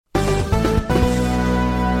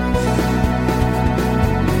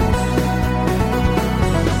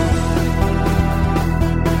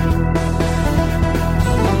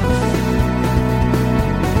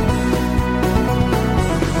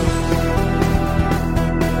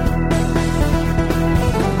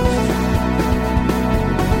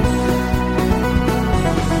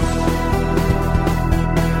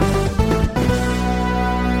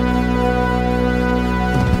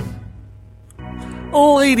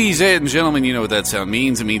Ladies and gentlemen, you know what that sound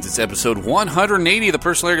means. It means it's episode 180 of the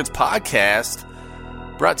Personal Arrogance Podcast,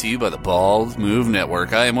 brought to you by the Bald Move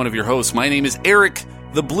Network. I am one of your hosts. My name is Eric,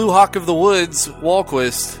 the Blue Hawk of the Woods,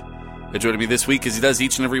 Walquist. And joining me this week, as he does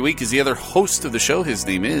each and every week, is the other host of the show. His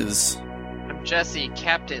name is... I'm Jesse,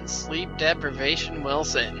 Captain Sleep Deprivation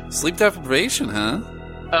Wilson. Sleep deprivation, huh?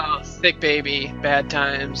 Oh, sick baby, bad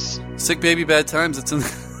times. Sick baby, bad times.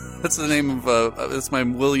 That's the name of that's my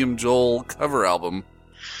William Joel cover album.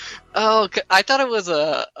 Oh, I thought it was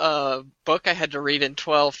a book I had to read in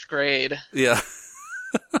 12th grade. Yeah.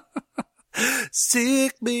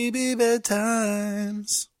 Sick baby, bad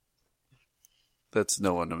times. That's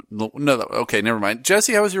no. Okay, never mind.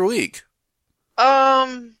 Jesse, how was your week?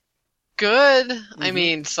 Good. Mm-hmm. I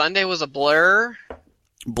mean, Sunday was a blur.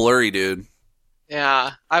 Blurry, dude.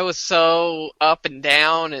 Yeah, I was so up and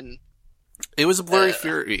down and... It was a blurry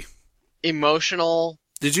fury. Emotional.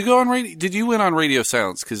 Did you go on radio? Did you win on radio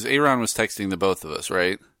silence? Because Aaron was texting the both of us,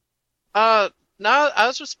 right? No, I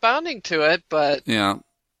was responding to it, but... Yeah.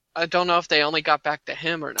 I don't know if they only got back to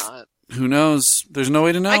him or not. Who knows? There's no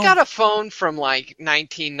way to know. I got a phone from,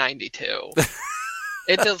 1992.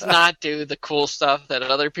 It does not do the cool stuff that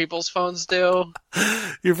other people's phones do.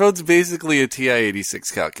 Your phone's basically a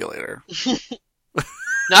TI-86 calculator.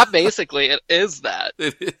 Not basically, it is that.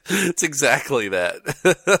 It's exactly that.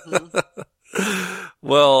 Mm-hmm.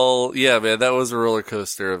 Well, yeah, man, that was a roller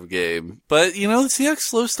coaster of a game. But, the Seahawks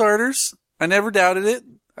slow starters. I never doubted it.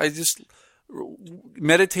 I just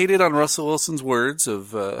meditated on Russell Wilson's words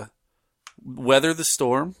of weather the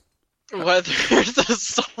storm. Weather the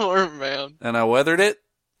storm, man. And I weathered it,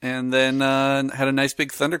 and then had a nice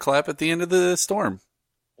big thunderclap at the end of the storm.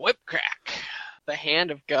 Whip crack. The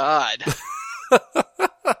hand of God.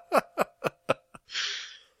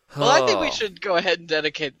 Well, I think we should go ahead and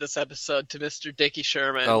dedicate this episode to Mr. Dickie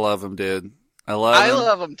Sherman. I love him, dude. I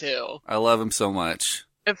love him, too. I love him so much.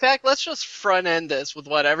 In fact, let's just front-end this with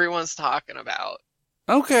what everyone's talking about.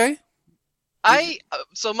 Okay.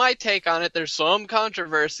 So my take on it, there's some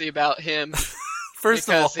controversy about him. First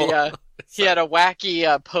of all, he had a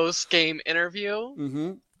wacky post-game interview.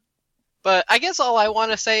 Mm-hmm. But I guess all I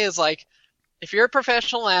want to say is, if you're a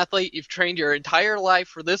professional athlete, you've trained your entire life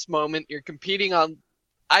for this moment, you're competing on,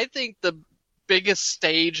 I think, the biggest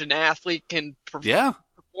stage an athlete can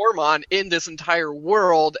perform on in this entire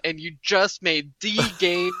world, and you just made the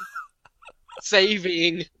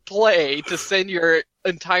game-saving play to send your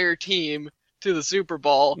entire team to the Super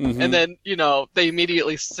Bowl, mm-hmm. and then, they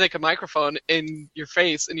immediately stick a microphone in your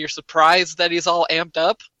face, and you're surprised that he's all amped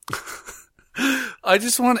up. I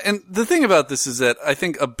just and the thing about this is that I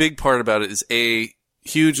think a big part about it is A,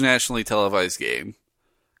 huge nationally televised game.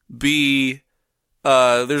 B,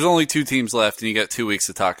 there's only two teams left and you got 2 weeks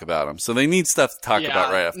to talk about them. So they need stuff to talk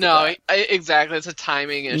about right after that. Exactly. It's a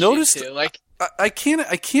timing issue too. I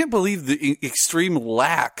can't believe the extreme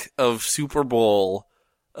lack of Super Bowl,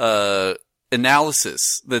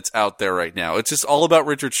 analysis that's out there right now. It's just all about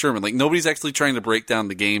Richard Sherman. Nobody's actually trying to break down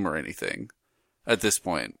the game or anything at this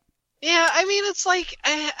point. Yeah, I mean, it's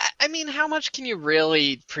how much can you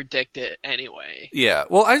really predict it anyway? Yeah,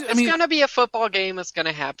 well, it's going to be a football game, it's going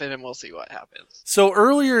to happen, and we'll see what happens. So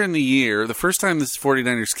earlier in the year, the first time the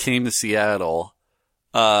 49ers came to Seattle,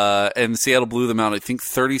 and Seattle blew them out, I think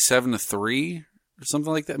 37-3, or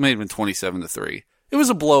something like that. It may have been 27-3. It was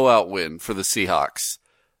a blowout win for the Seahawks.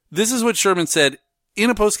 This is what Sherman said in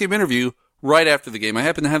a post-game interview right after the game. I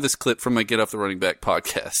happen to have this clip from my Get Off the Running Back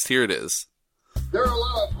podcast. Here it is. There are a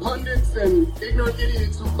lot of pundits and ignorant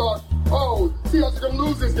idiots who thought, oh, Seahawks are going to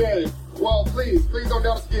lose this game. Well, please don't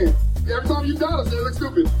doubt us again. Every time you doubt us, they look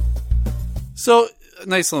stupid. So,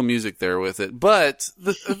 nice little music there with it. But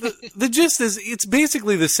the gist is, it's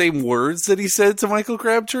basically the same words that he said to Michael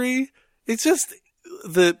Crabtree. It's just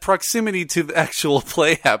the proximity to the actual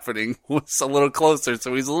play happening was a little closer,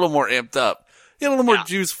 so he's a little more amped up. He had a little more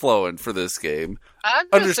juice flowing for this game.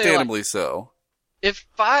 Understandably so. If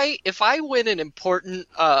I win an important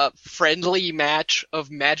friendly match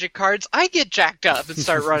of Magic cards, I get jacked up and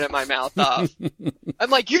start running my mouth off.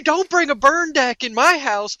 I'm like, you don't bring a burn deck in my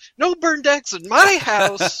house. No burn decks in my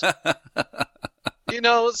house. So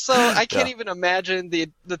I can't even imagine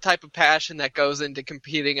the type of passion that goes into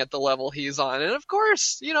competing at the level he's on. And of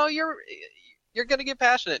course, you're going to get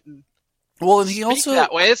passionate and Well, and he also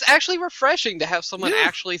that way. It's actually refreshing to have someone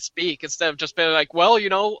actually speak instead of just being like, well,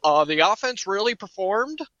 the offense really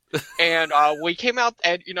performed, and we came out,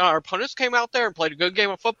 and our opponents came out there and played a good game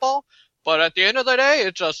of football. But at the end of the day,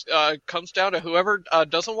 it just comes down to whoever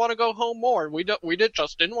doesn't want to go home more. We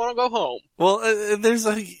just didn't want to go home. Well, there's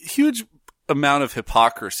a huge amount of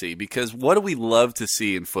hypocrisy because what do we love to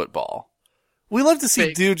see in football? We love to see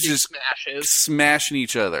Big, dudes big just smashes. smashing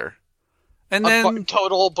each other. And then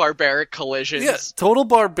Total barbaric collisions. yeah, total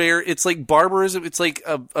barbar. It's like barbarism. It's like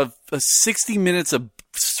a 60 minutes of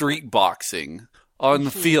street boxing on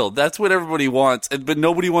the field. That's what everybody wants, but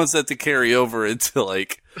nobody wants that to carry over into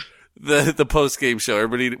like the post game show.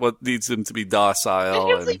 Everybody needs them to be docile. And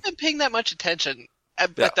you haven't even paying that much attention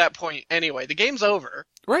at that point. Anyway, the game's over.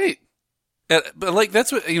 Right. But like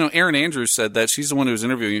that's what Erin Andrews said that she's the one who was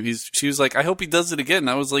interviewing him. She was like, I hope he does it again. And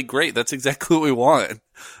I was like, great, that's exactly what we want.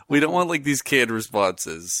 We don't want like these canned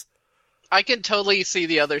responses. I can totally see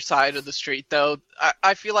the other side of the street, though.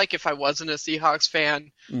 I feel like if I wasn't a Seahawks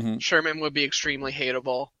fan, Sherman would be extremely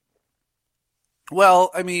hateable.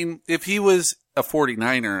 Well, I mean, if he was a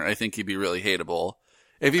 49er, I think he'd be really hateable.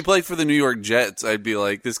 If he played for the New York Jets, I'd be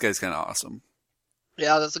like, this guy's kind of awesome.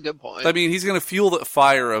 Yeah, that's a good point. I mean, he's going to fuel the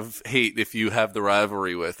fire of hate if you have the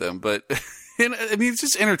rivalry with him. But, I mean, it's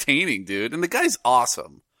just entertaining, dude. And the guy's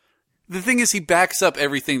awesome. The thing is, he backs up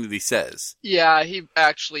everything that he says. Yeah, he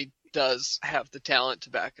actually does have the talent to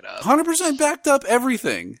back it up. 100% backed up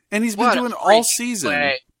everything. And he's been doing all season.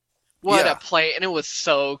 Play. What a play. And it was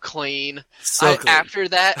so clean. So clean. After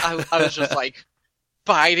that, I was just like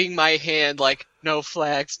biting my hand like, no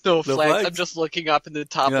flags, no flags. I'm just looking up in the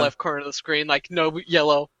top left corner of the screen like, no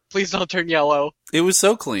yellow. Please don't turn yellow. It was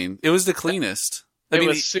so clean. It was the cleanest. It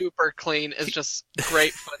was super clean. It's just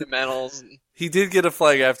great fundamentals. He did get a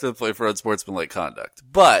flag after the play for unsportsmanlike conduct,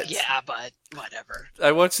 but but whatever.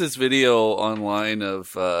 I watched this video online of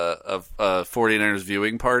 49ers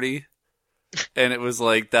viewing party, and it was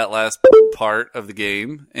like that last part of the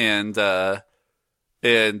game, and there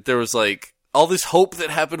was like all this hope that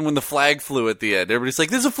happened when the flag flew at the end. Everybody's like,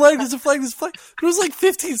 "There's a flag! There's a flag! There's a flag!" It was like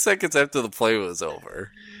 15 seconds after the play was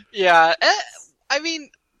over. Yeah, I mean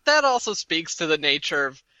that also speaks to the nature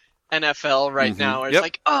of NFL right now. Where it's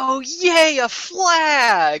like, oh yay, a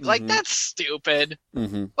flag! Like that's stupid.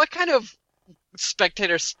 What kind of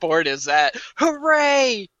spectator sport is that?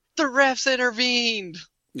 Hooray! The refs intervened.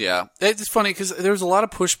 Yeah, it's funny because there was a lot of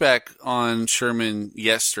pushback on Sherman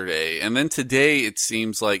yesterday, and then today it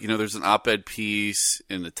seems like there's an op-ed piece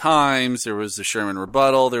in the Times. There was the Sherman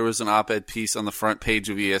rebuttal. There was an op-ed piece on the front page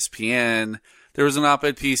of ESPN. There was an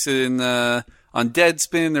op-ed piece on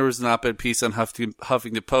Deadspin. There was an op-ed piece on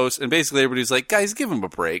Huffington Post, and basically everybody's like, "Guys, give him a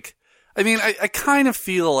break." I mean, I kind of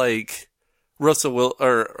feel like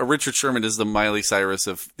Richard Sherman is the Miley Cyrus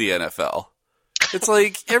of the NFL. It's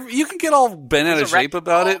like you can get all bent out of shape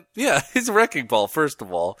about it. Yeah, he's a wrecking ball, first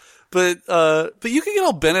of all. But you can get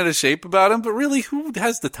all bent out of shape about him. But really, who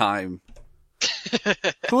has the time?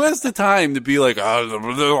 Who has the time to be like,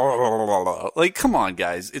 like, come on,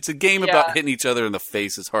 guys? It's a game about hitting each other in the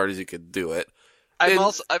face as hard as you can do it.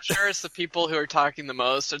 I'm sure it's the people who are talking the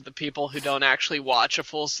most are the people who don't actually watch a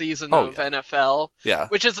full season of NFL. Yeah.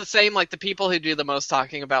 Which is the same, like the people who do the most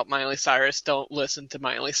talking about Miley Cyrus don't listen to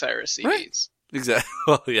Miley Cyrus CDs. Right. Exactly.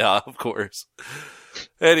 Well, yeah, of course.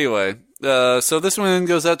 Anyway, so this one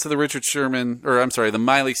goes out to the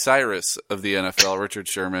Miley Cyrus of the NFL, Richard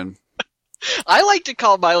Sherman. I like to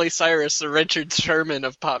call Miley Cyrus the Richard Sherman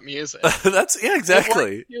of pop music.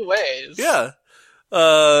 Exactly. In 2 ways. Yeah.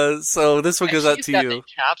 So this one goes out to She's got you. the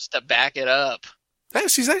chops to back it up. Hey,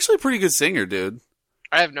 she's actually a pretty good singer, dude.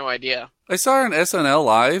 I have no idea. I saw her on SNL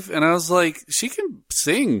Live, and I was like, she can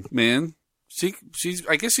sing, man.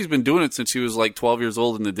 I guess she's been doing it since she was like 12 years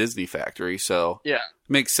old in the Disney factory, so yeah,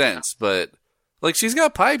 makes sense. But like, she's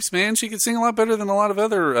got pipes, man. She can sing a lot better than a lot of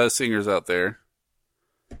other singers out there.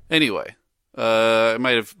 Anyway, I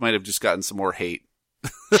might have just gotten some more hate.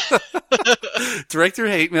 Director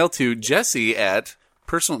hate mail to Jesse at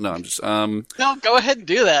personal. No, I'm just No, go ahead and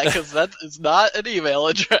do that because that is not an email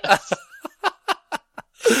address.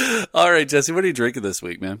 All right, Jesse, what are you drinking this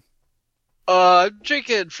week, man? I'm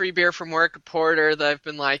drinking free beer from work, a porter that I've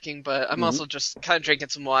been liking, but I'm also just kind of drinking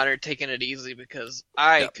some water, taking it easy because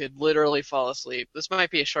I could literally fall asleep. This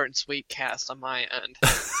might be a short and sweet cast on my end.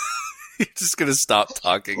 You're just going to stop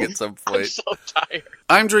talking at some point. I'm so tired.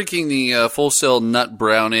 I'm drinking the Full Sail Nut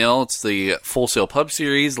Brown Ale. It's the Full Sail Pub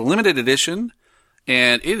Series, limited edition,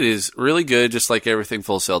 and it is really good, just like everything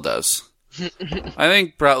Full Sail does. I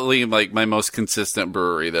think probably like my most consistent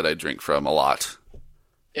brewery that I drink from a lot.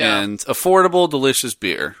 Yeah. And affordable, delicious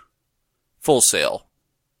beer. Full Sail.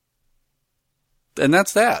 And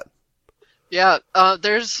that's that. Yeah,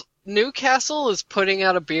 there's Newcastle is putting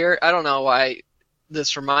out a beer. I don't know why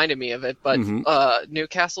this reminded me of it, but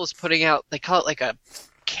Newcastle is putting out, they call it like a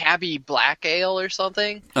Cabby Black Ale or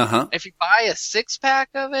something. Uh-huh. If you buy a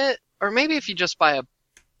 6-pack of it, or maybe if you just buy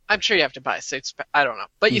I'm sure you have to buy a 6-pack, I don't know.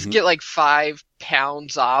 But you get like 5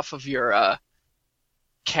 pounds off of your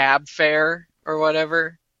cab fare or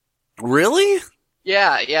whatever. Really?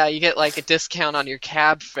 Yeah, you get like a discount on your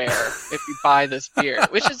cab fare if you buy this beer,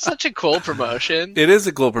 which is such a cool promotion. It is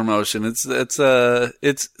a cool promotion. It's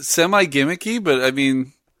semi gimmicky, but I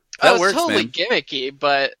mean that works, totally man. Gimmicky,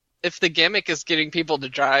 but if the gimmick is getting people to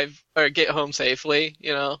drive or get home safely,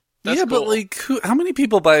 that's yeah, cool. but like, how many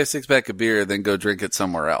people buy a 6-pack of beer and then go drink it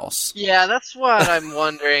somewhere else? Yeah, that's what I'm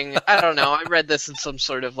wondering. I don't know. I read this in some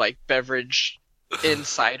sort of like beverage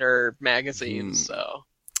insider magazine, so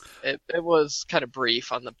it was kind of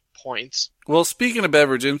brief on the points. Well, speaking of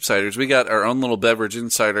beverage insiders, we got our own little beverage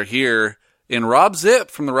insider here in Rob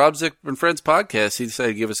Zip from the Rob Zip and Friends podcast. He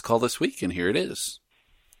decided to give us a call this week, and here it is.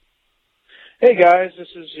 Hey guys, this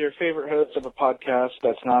is your favorite host of a podcast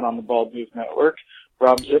that's not on the Bald Move Network,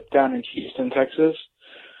 Rob Zip down in Houston, Texas.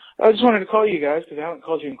 I just wanted to call you guys because I haven't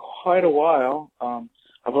called you in quite a while.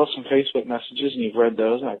 I've left some Facebook messages and you've read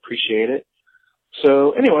those and I appreciate it.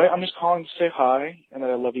 So anyway, I'm just calling to say hi and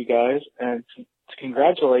that I love you guys and to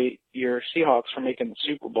congratulate your Seahawks for making the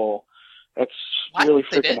Super Bowl. That's really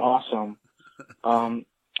freaking awesome.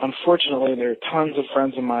 Unfortunately, there are tons of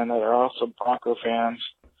friends of mine that are also Bronco fans.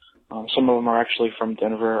 Some of them are actually from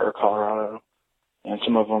Denver or Colorado, and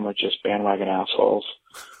some of them are just bandwagon assholes.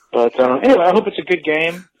 But anyway, I hope it's a good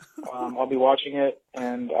game. I'll be watching it,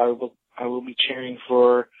 and I will be cheering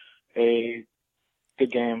for a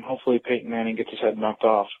good game. Hopefully Peyton Manning gets his head knocked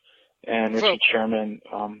off, and Richard Sherman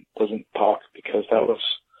doesn't talk, because that was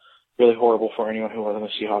really horrible for anyone who wasn't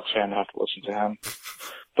a Seahawks fan to have to listen to him.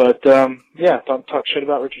 But yeah, don't talk shit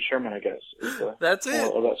about Richard Sherman, I guess. That's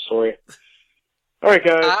it. Of that story. All right,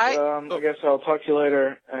 guys. I guess I'll talk to you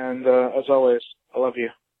later. And as always, I love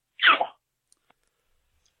you.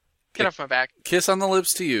 Get off my back. Kiss on the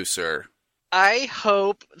lips to you, sir. I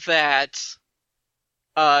hope that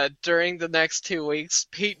during the next 2 weeks,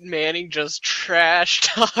 Peyton Manning just trash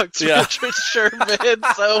talks Richard Sherman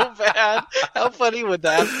so bad. How funny would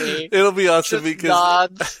that be? It'll be awesome just because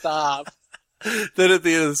non-stop. Then at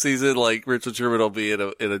the end of the season, like, Richard Sherman will be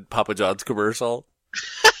in a Papa John's commercial.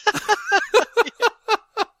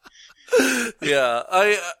 Yeah,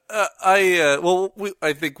 I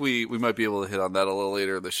think we might be able to hit on that a little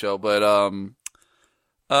later in the show, but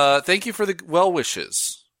thank you for the well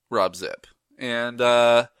wishes, Rob Zip. And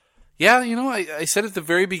yeah, I said at the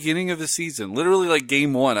very beginning of the season, literally like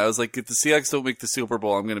game 1, I was like, if the Seahawks don't make the Super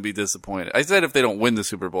Bowl, I'm going to be disappointed. I said if they don't win the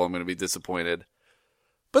Super Bowl, I'm going to be disappointed.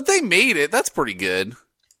 But they made it. That's pretty good.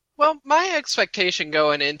 Well, my expectation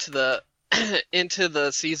going into the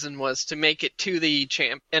season was to make it to the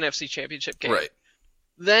NFC Championship game. Right.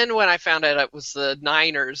 Then when I found out it was the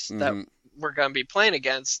Niners that we're going to be playing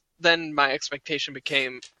against, then my expectation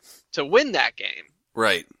became to win that game.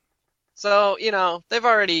 Right. So, they've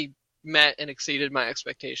already met and exceeded my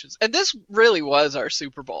expectations. And this really was our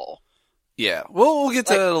Super Bowl. Yeah. Well, we'll get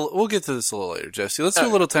to this a little later, Jesse. Let's do a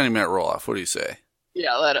little tiny minute roll off. What do you say?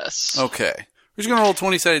 Yeah, let us. Okay. We're just going to roll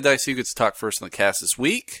 20-sided dice so you get to talk first in the cast this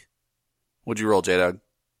week. What'd you roll, J-Dog?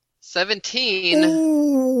 17.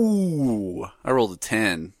 Ooh. I rolled a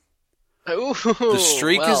 10. Ooh. The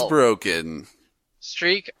streak is broken.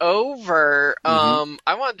 Streak over.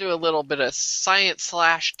 I want to do a little bit of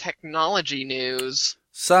science/technology news.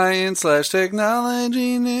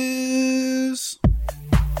 Science/technology news.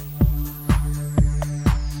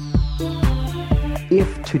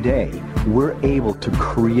 If today we're able to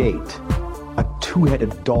create a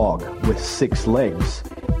two-headed dog with 6 legs,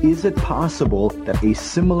 is it possible that a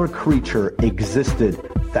similar creature existed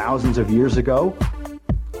thousands of years ago?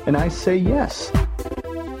 And I say yes.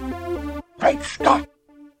 Great stuff.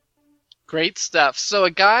 Great stuff. So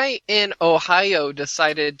a guy in Ohio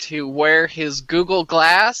decided to wear his Google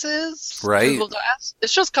Glasses. Right. Google Glass?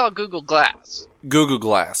 It's just called Google Glass. Google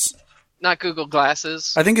Glass. Not Google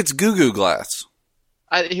Glasses. I think it's Goo Goo Glass.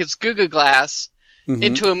 His Google Glass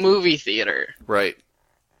into a movie theater. Right.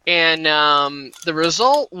 And the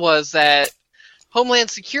result was that Homeland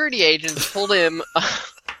Security agents pulled him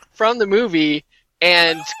from the movie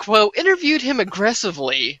and, quote, interviewed him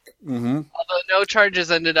aggressively. Although no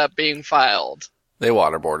charges ended up being filed. They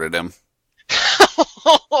waterboarded him.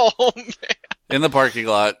 Oh, man. In the parking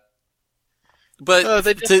lot. But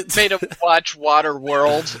they just made him watch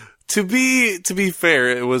Waterworld. To be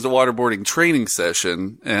fair, it was a waterboarding training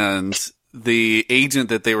session, and the agent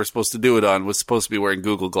that they were supposed to do it on was supposed to be wearing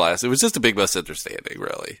Google Glass. It was just a big misunderstanding,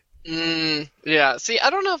 really. Yeah. See, I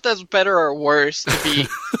don't know if that's better or worse to be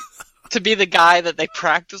to be the guy that they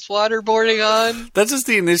practice waterboarding on. That's just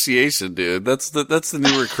the initiation, dude. That's the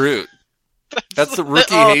new recruit. That's the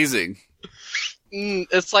rookie hazing.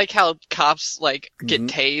 It's like how cops get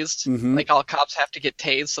tased. Like all cops have to get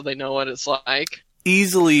tased so they know what it's like.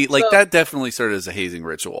 easily, like, So- that definitely started as a hazing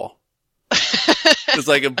ritual. It's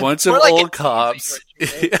like a bunch of More like old a cops.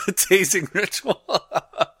 tasing ritual. A tasing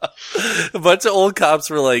ritual. A bunch of old cops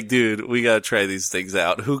were like, dude, we gotta try these things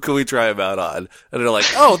out. Who can we try them out on? And they're like,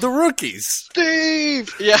 oh, the rookies.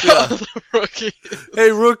 Steve! Yeah, Yeah. the rookie.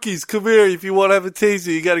 Hey, rookies, come here. If you want to have a taser,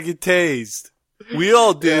 you gotta get tased. We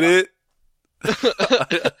all did it.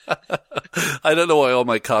 I don't know why all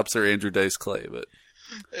my cops are Andrew Dice Clay, but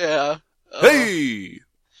Yeah. hey!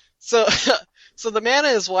 So, so the man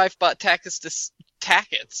and his wife bought tickets to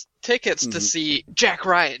Mm-hmm. see Jack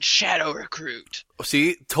Ryan, Shadow Recruit.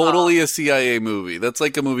 See, totally a CIA movie. That's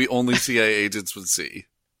like a movie only CIA agents would see.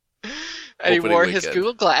 And he Opening wore his weekend.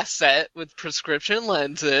 Google Glass set with prescription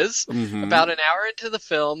lenses. Mhm. About an hour into the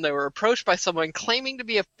film, they were approached by someone claiming to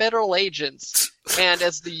be a federal agent. And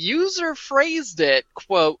as the user phrased it,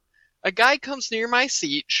 quote, a guy comes near my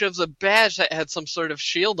seat, shoves a badge that had some sort of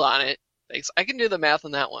shield on it. Thanks. I can do the math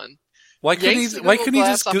on that one. Why couldn't Yanks he? the Why Google couldn't he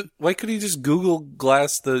Glass just? off- Why couldn't he just Google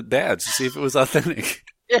Glass the badge to see if it was authentic?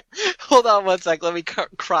 Hold on one sec. Let me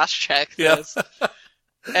cross-check Yeah. this.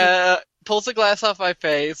 Pulls the glass off my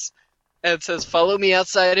face and says, follow me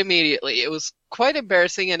outside immediately. It was quite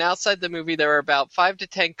embarrassing, and outside the movie there were about 5 to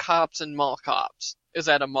 10 cops and mall cops. It was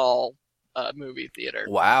at a mall movie theater.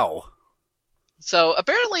 Wow, So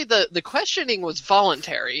apparently the questioning was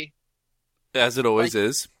voluntary. as it always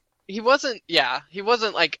is. He wasn't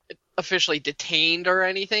like officially detained or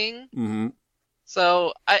anything. Hmm.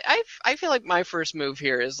 So I feel like my first move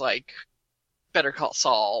here is like Better Call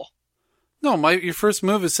Saul. No, your first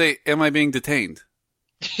move is say, "Am I being detained?"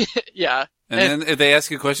 Yeah. And then if they ask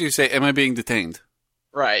you a question, you say, "Am I being detained?"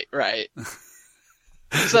 Right.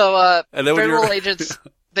 So, And then when federal you're- agents,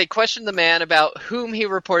 they questioned the man about whom he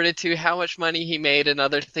reported to, how much money he made, and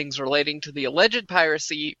other things relating to the alleged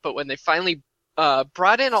piracy. But when they finally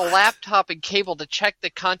brought in a laptop and cable to check the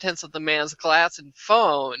contents of the man's glass and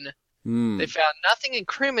phone, Hmm. they found nothing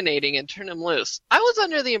incriminating and turned him loose. I was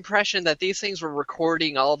under the impression that these things were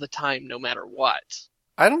recording all the time, no matter what.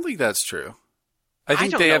 I don't think that's true. I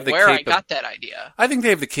think don't they know have the where I got that idea. I think they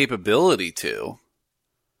have the capability to,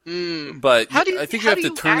 Hmm. but How do you, I think how you do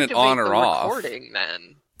have to turn it activate on or the off. recording,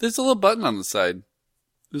 then? There's a little button on the side.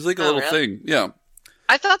 There's like a Oh, little really? thing. Yeah.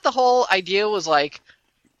 I thought the whole idea was like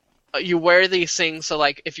you wear these things so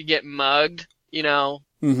like if you get mugged, you know,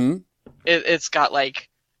 Mm-hmm. it's got like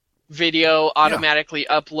video automatically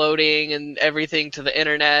uploading and everything to the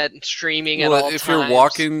internet and streaming at all Well, times. if you're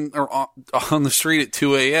walking or on the street at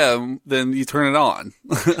 2 a.m., then you turn it on.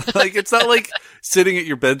 Like, it's not like sitting at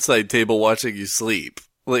your bedside table watching you sleep.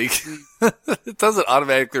 Like, it doesn't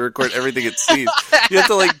automatically record everything it sees. You have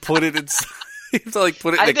to like put it in. You have to like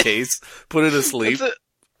put it in a case, put it asleep.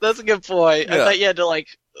 That's a good point. I Yeah. thought you had to like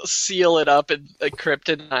seal it up in a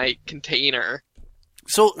kryptonite container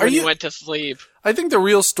So, when you went to sleep. I think the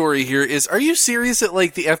real story here is: are you serious that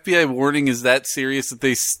like the FBI warning is that serious that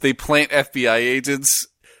they plant FBI agents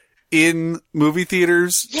in movie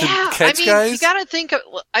theaters to catch guys? you got to think of.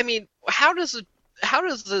 I mean, how does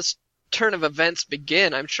this turn of events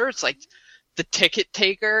begin? I'm sure it's like the ticket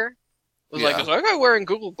taker was like, Yeah. "Is that guy wearing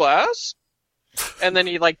Google Glass?" And then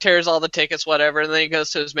he like tears all the tickets, whatever. And then he goes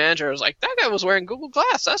to his manager. Was like, "That guy was wearing Google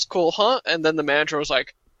Glass. That's cool, huh?" And then the manager was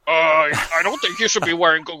like, I don't think you should be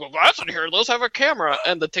wearing Google Glass in here. Let's have a camera."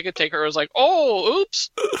 And the ticket taker was like, "Oh, oops."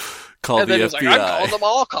 Call And the then he was FBI. like, "I'm calling the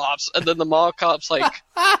mall cops." And then the mall cops like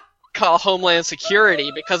call Homeland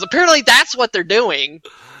Security because apparently that's what they're doing.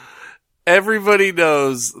 Everybody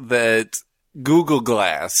knows that Google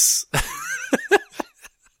Glass.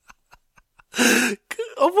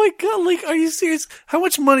 Oh my god, like, are you serious? How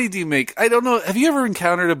much money do you make? I don't know. Have you ever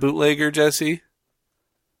encountered a bootlegger, Jesse?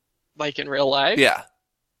 Like in real life? Yeah.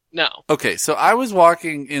 No. Okay, so I was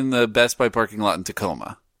walking in the Best Buy parking lot in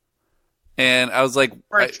Tacoma. And I was like,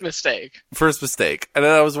 First mistake. first mistake. And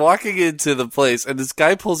then I was walking into the place, and this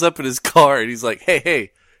guy pulls up in his car, and he's like,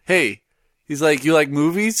 hey. He's like, you like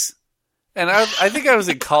movies? And I think I was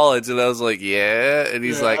in college, and I was like, yeah. And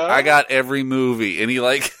he's like, I got every movie. And he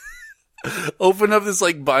like opened up this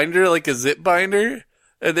like binder, like a zip binder,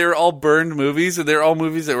 and they were all burned movies, and they're all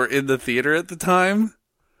movies that were in the theater at the time.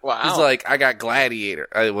 Wow. He's like, I got Gladiator.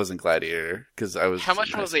 It wasn't Gladiator because I was. How much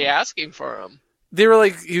in high was he school. asking for them? They were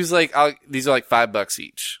like, he was like, these are like $5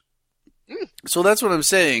 each. So that's what I'm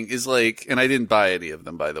saying is like, and I didn't buy any of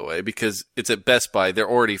them, by the way, because it's at Best Buy. They're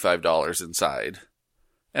already $5 inside.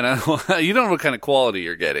 And you don't know what kind of quality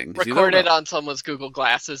you're getting. 'cause you don't Recorded know. on someone's Google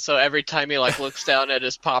Glasses, so every time he like looks down at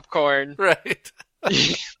his popcorn, Right.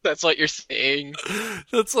 that's what you're seeing.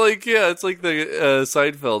 That's like, yeah, it's like the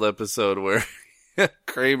Seinfeld episode where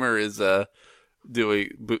Kramer is doing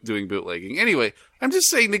bootlegging. Anyway, I'm just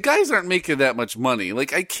saying the guys aren't making that much money.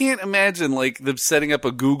 Like, I can't imagine like them setting up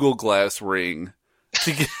a Google Glass ring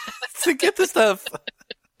to get to get the stuff.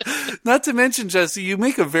 Not to mention, Jesse, you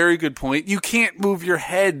make a very good point. You can't move your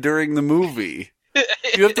head during the movie.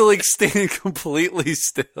 You have to like stand completely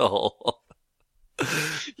still.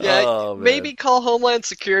 Yeah, Oh, man. maybe call Homeland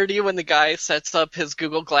Security when the guy sets up his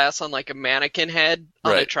Google Glass on like a mannequin head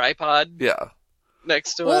on a Right. tripod Yeah.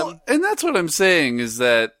 next to him. Well, and that's what I'm saying is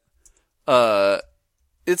that,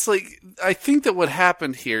 it's like, I think that what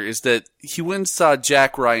happened here is that he went and saw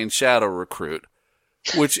Jack Ryan Shadow Recruit,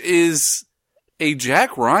 which is a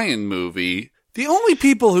Jack Ryan movie. The only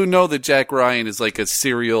people who know that Jack Ryan is like a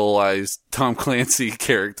serialized Tom Clancy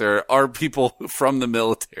character are people from the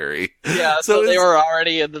military. Yeah, so they it's- were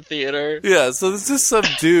already in the theater. Yeah, so there's just some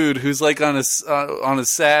dude who's like on a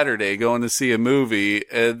Saturday going to see a movie,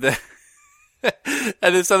 and then,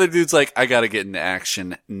 and this other dude's like, I gotta get into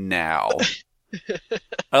action now.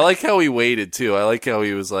 I like how he waited too. I like how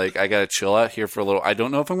he was like, I gotta chill out here for a little. I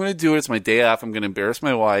don't know if I'm gonna do it. It's my day off. I'm gonna embarrass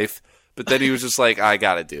my wife. But then he was just like, I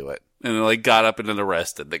gotta do it. And then like got up and then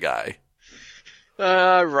arrested the guy.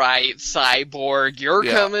 Right, Cyborg, you're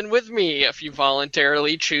Yeah. coming with me if you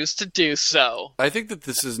voluntarily choose to do so. I think that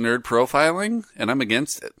this is nerd profiling, and I'm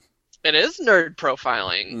against it. It is nerd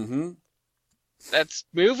profiling. Mm-hmm. That's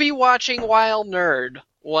movie watching while nerd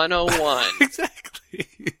 101. Exactly.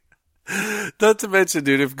 Not to mention,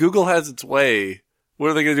 dude, if Google has its way, what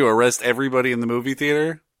are they going to do? Arrest everybody in the movie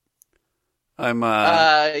theater?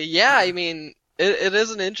 Yeah, I mean, it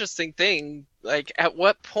is an interesting thing. Like, at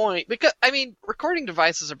what point? Because, I mean, recording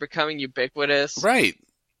devices are becoming ubiquitous. right.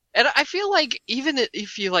 And I feel like even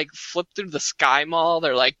if you, like, flip through the Sky Mall,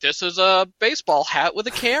 they're like, this is a baseball hat with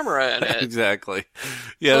a camera in it. Exactly.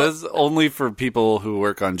 Yeah, So- that's only for people who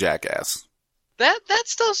work on Jackass. That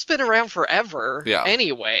stuff's been around forever. Yeah.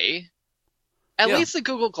 Anyway. At Yeah. least the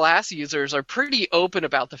Google Glass users are pretty open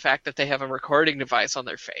about the fact that they have a recording device on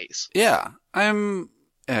their face. Yeah,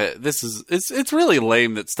 it's really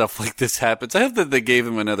lame that stuff like this happens. I hope that they gave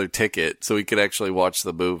him another ticket so he could actually watch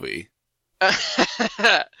the movie.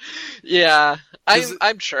 Yeah, Is it-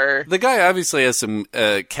 I'm sure. The guy obviously has some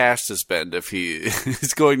cash to spend if he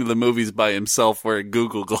is going to the movies by himself wearing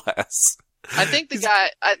Google Glass. I think the guy,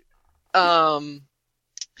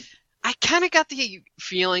 I kind of got the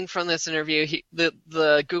feeling from this interview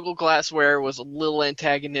the Google Glass wearer was a little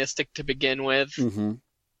antagonistic to begin with. Mm-hmm.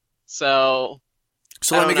 So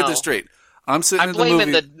So I let me don't get know. this straight. I'm sitting I'm in the blaming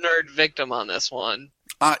movie. the nerd victim on this one.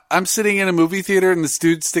 I'm sitting in a movie theater and this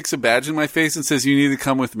dude sticks a badge in my face and says, "You need to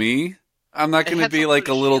come with me." I'm not It going to had be some like a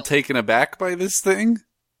sort of little shield. taken aback by this thing.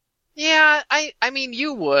 Yeah, I mean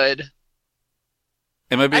you would.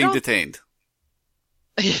 Am I being don't- detained?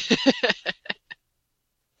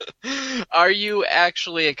 Are you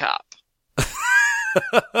actually a cop?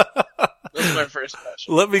 That's my first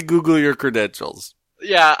question. Let me Google your credentials.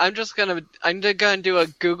 Yeah, I'm gonna do a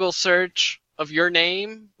Google search of your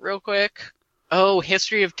name real quick. Oh,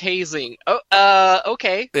 history of tasing. Oh,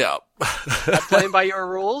 okay. Yeah. I'm playing by your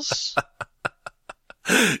rules.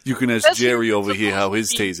 You can ask That's Jerry what's over here how his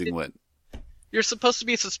supposed to be- tasing went. You're supposed to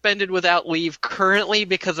be suspended without leave currently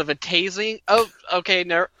because of a tasing. Oh, okay.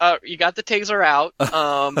 You got the taser out.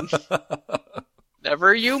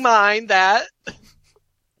 Never you mind that.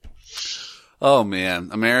 Oh man,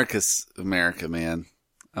 America's America, man.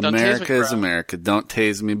 Don't tase me, America is bro. America. Don't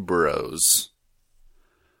tase me, bros.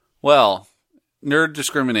 Well, nerd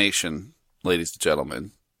discrimination, ladies and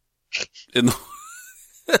gentlemen, in the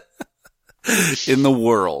in the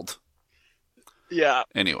world. Yeah,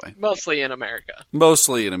 Anyway, mostly in America.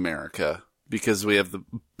 mostly in America because we have the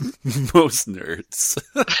most nerds,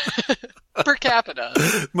 Per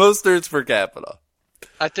capita. most nerds per capita.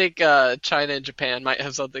 I think China and Japan might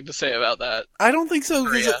have something to say about that. I don't think so.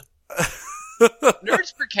 'cause Korea.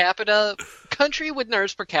 Nerds per capita, country with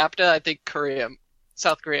nerds per capita, I think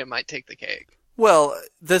South Korea might take the cake. Well,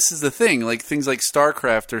 this is the thing. Like, things like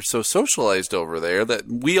StarCraft are so socialized over there that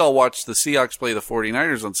we all watch the Seahawks play the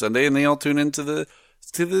 49ers on Sunday, and they all tune into the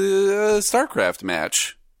StarCraft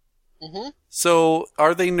match. Mm-hmm. So,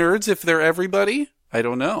 are they nerds if they're everybody? I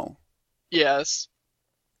don't know. Yes.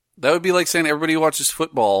 That would be like saying everybody who watches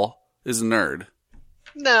football is a nerd.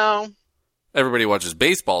 No. Everybody who watches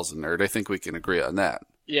baseball is a nerd. I think we can agree on that.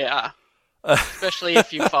 Yeah. Especially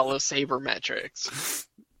if you follow sabermetrics.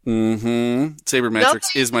 Mm-hmm. Sabermetrics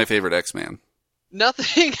Nothing- is my favorite X-Man.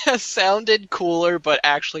 Nothing has sounded cooler but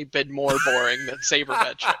actually been more boring than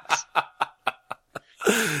sabermetrics.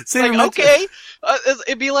 Sabermetrics. Like, okay,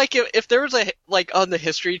 it'd be like if there was on the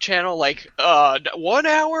History Channel, 1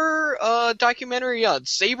 hour documentary on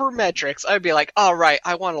sabermetrics, I'd be like, all right,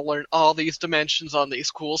 I want to learn all these dimensions on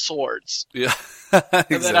these cool swords. Yeah,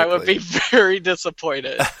 exactly. And then I would be very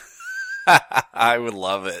disappointed. I would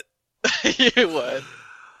love it. You would.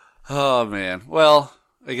 Oh, man. Well,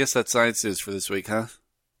 I guess that's science news for this week, huh?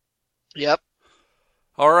 Yep.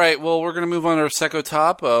 All right, well, we're going to move on to our second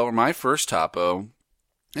topo, or my first topo.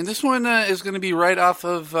 And this one is going to be right off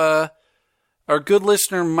of our good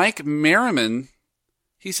listener, Mike Merriman.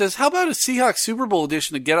 He says, how about a Seahawks Super Bowl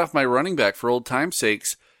edition to get off my running back for old time's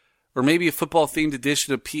sakes? Or maybe a football-themed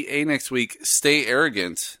edition of PA next week, Stay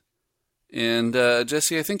Arrogant. And,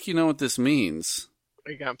 Jesse, I think you know what this means.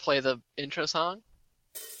 Are you going to play the intro song?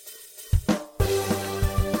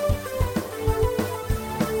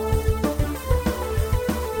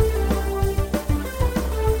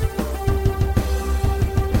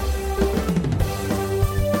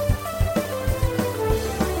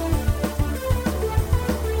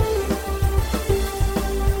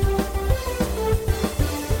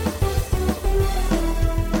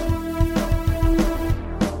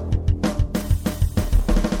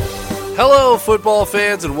 Hello, football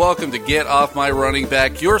fans, and welcome to Get Off My Running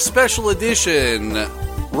Back, your special edition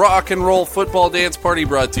rock and roll football dance party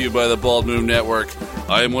brought to you by the Bald Move Network.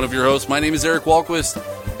 I am one of your hosts. My name is Eric Walquist,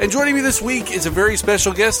 and joining me this week is a very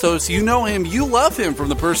special guest host. You know him, you love him from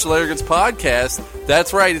the Personal Arrogance podcast.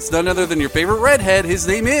 That's right, it's none other than your favorite redhead. His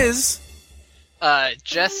name is...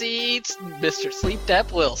 Jesse, Mr. Sleep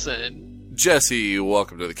Depp Wilson. Jesse,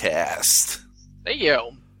 welcome to the cast. Thank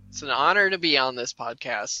you. It's an honor to be on this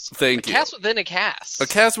podcast. Thank you. A cast within a cast. A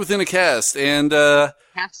cast within a cast, and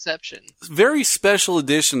Castception. Very special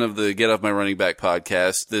edition of the Get Off My Running Back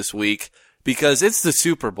podcast this week, because it's the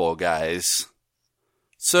Super Bowl, guys.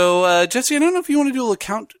 So, Jesse, I don't know if you want to do a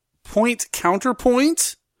counterpoint,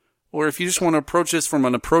 or if you just want to approach this from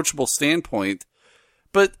an approachable standpoint.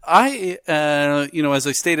 But I, as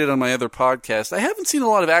I stated on my other podcast, I haven't seen a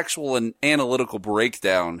lot of actual and analytical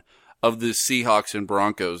breakdown of the Seahawks and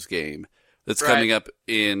Broncos game that's coming up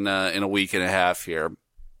in a week and a half here.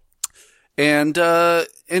 And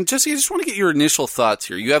Jesse, I just want to get your initial thoughts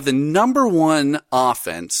here. You have the number one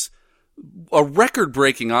offense, a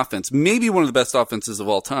record-breaking offense, maybe one of the best offenses of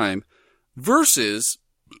all time, versus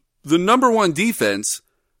the number one defense,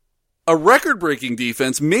 a record-breaking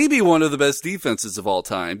defense, maybe one of the best defenses of all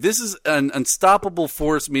time. This is an unstoppable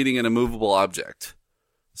force meeting an immovable object.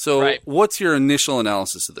 So what's your initial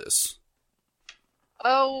analysis of this?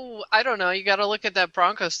 Oh, I don't know. You got to look at that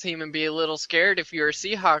Broncos team and be a little scared if you're a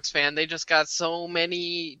Seahawks fan. They just got so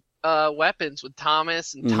many weapons with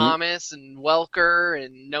Thomas and Welker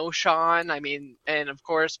and Noshawn. I mean, and of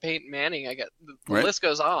course Peyton Manning. The list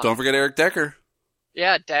goes on. Don't forget Eric Decker.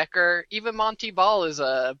 Yeah, Decker. Even Monty Ball is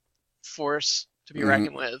a force to be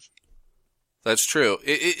reckoned with. That's true.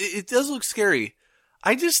 It does look scary.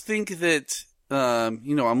 I just think that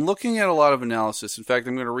I'm looking at a lot of analysis. In fact,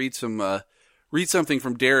 I'm going to read something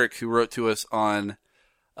from Derek, who wrote to us on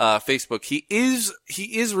Facebook. He is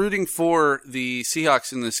rooting for the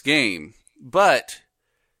Seahawks in this game, but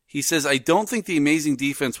he says, I don't think the amazing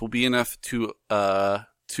defense will be enough to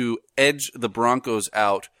edge the Broncos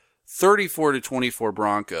out, 34-24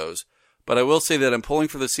 Broncos. But I will say that I'm pulling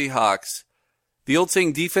for the Seahawks. The old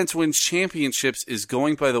saying, defense wins championships, is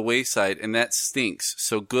going by the wayside, and that stinks.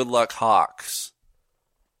 So good luck, Hawks.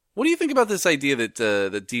 What do you think about this idea that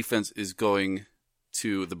the defense is going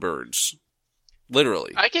to the birds?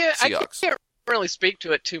 Literally, I can't really speak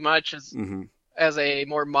to it too much as a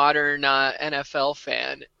more modern NFL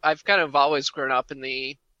fan. I've kind of always grown up in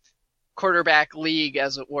the quarterback league,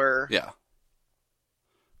 as it were. Yeah.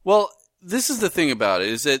 Well, this is the thing about it,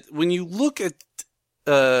 is that when you look at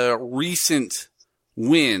recent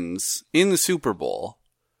wins in the Super Bowl,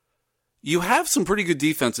 you have some pretty good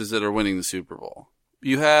defenses that are winning the Super Bowl.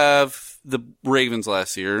 You have the Ravens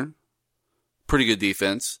last year, pretty good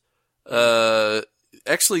defense.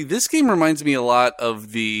 Actually, this game reminds me a lot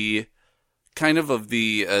of the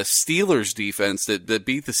Steelers defense that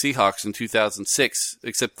beat the Seahawks in 2006,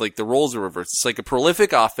 except like the roles are reversed. It's like a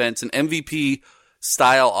prolific offense, an MVP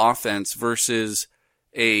style offense versus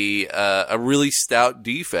a really stout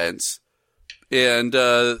defense. And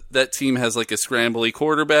that team has like a scrambly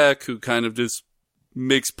quarterback who kind of just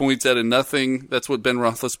makes points out of nothing. That's what Ben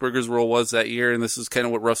Roethlisberger's role was that year, and this is kind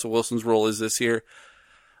of what Russell Wilson's role is this year.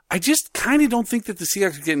 I just kind of don't think that the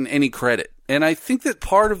Seahawks are getting any credit. And I think that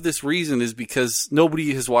part of this reason is because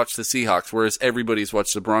nobody has watched the Seahawks, whereas everybody's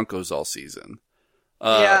watched the Broncos all season.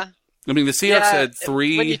 Yeah. I mean, the Seahawks had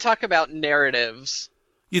three... When you talk about narratives...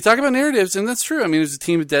 You talk about narratives, and that's true. I mean, there's a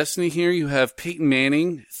team of destiny here. You have Peyton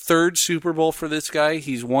Manning, third Super Bowl for this guy.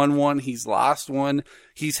 He's won one. He's lost one.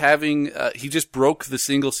 He's having, he just broke the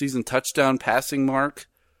single season touchdown passing mark.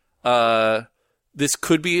 This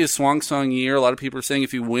could be his swan song year. A lot of people are saying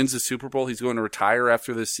if he wins the Super Bowl, he's going to retire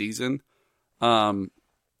after this season.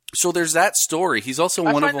 So there's that story. He's also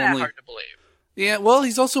one of only. I find that hard to believe. Yeah, well,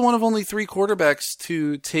 he's also one of only 3 quarterbacks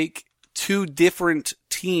to take 2 different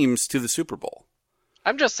teams to the Super Bowl.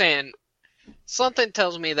 I'm just saying, something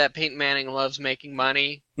tells me that Peyton Manning loves making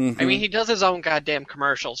money. Mm-hmm. I mean, he does his own goddamn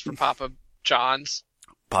commercials for Papa John's.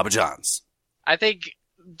 Papa John's. I think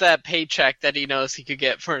that paycheck that he knows he could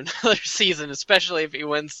get for another season, especially if he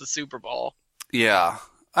wins the Super Bowl. Yeah,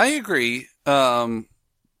 I agree.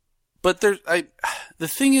 But the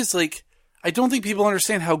thing is, like, I don't think people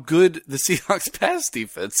understand how good the Seahawks pass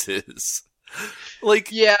defense is.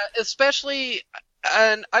 Like, yeah, especially,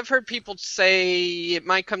 and I've heard people say it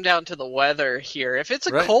might come down to the weather here. If it's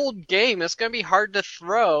a cold game, it's going to be hard to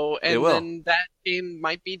throw, and then that game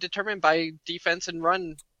might be determined by defense and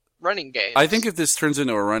running games. I think if this turns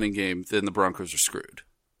into a running game, then the Broncos are screwed.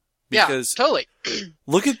 Because yeah, totally.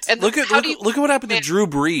 Look at what happened to Drew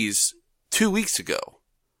Brees 2 weeks ago.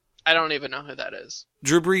 I don't even know who that is.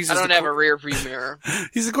 Drew Brees. I don't have a rear view mirror.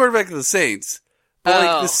 He's the quarterback of the Saints.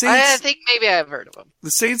 But the Saints, I think maybe I've heard of him.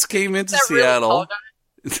 The Saints came into Seattle.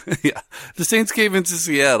 Really yeah, the Saints came into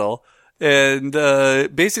Seattle and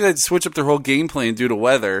basically had to switch up their whole game plan due to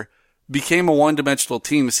weather. Became a one-dimensional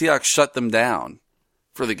team. The Seahawks shut them down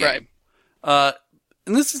for the game. Right.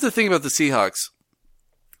 And this is the thing about the Seahawks.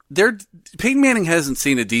 Peyton Manning hasn't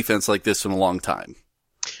seen a defense like this in a long time.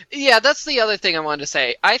 Yeah, that's the other thing I wanted to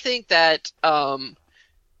say. I think that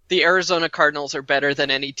the Arizona Cardinals are better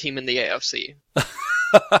than any team in the AFC.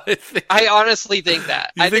 I honestly think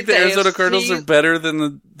that. You think the Arizona Cardinals are better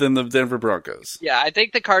than the Denver Broncos? Yeah, I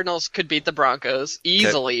think the Cardinals could beat the Broncos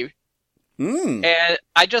easily. Okay. And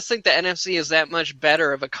I just think the NFC is that much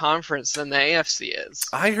better of a conference than the AFC is.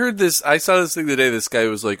 I heard this. I saw this thing today. This guy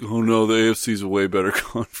was like, "Oh no, the AFC is a way better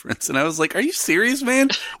conference," and I was like, "Are you serious, man?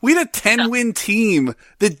 We had a 10-win team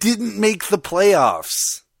that didn't make the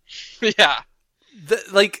playoffs." Yeah.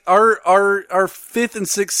 Like our 5th and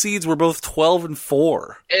 6th seeds were both 12 and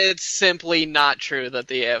 4. It's simply not true that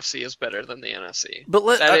the AFC is better than the NFC.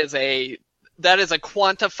 But that is a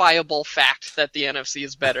quantifiable fact that the NFC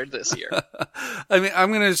is better this year. I mean,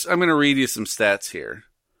 I'm gonna read you some stats here.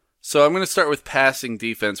 So I'm gonna start with passing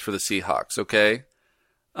defense for the Seahawks. Okay,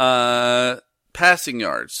 passing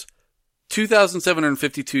yards,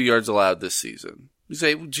 2,752 yards allowed this season. You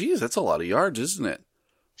say, well, geez, that's a lot of yards, isn't it?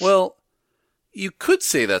 Well, you could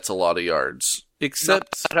say that's a lot of yards,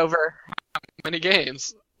 except not over how many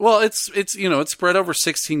games. Well, it's spread over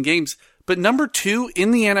 16 games. But number 2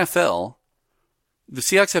 in the NFL, the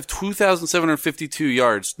Seahawks have 2,752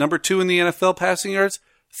 yards. Number 2 in the NFL passing yards,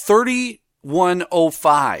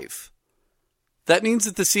 3,105. That means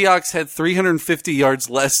that the Seahawks had 350 yards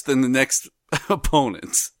less than the next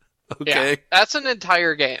opponents. Okay, yeah, that's an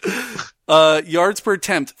entire game. Yards per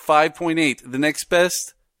attempt, 5.8. The next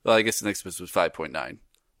best. Well, I guess the next best was 5.9.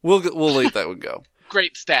 We'll let that one go.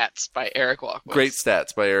 Great stats by Eric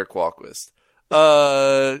Walquist.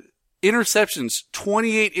 Interceptions,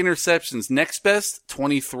 28 interceptions. Next best,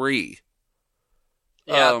 23.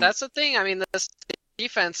 Yeah, that's the thing. I mean, this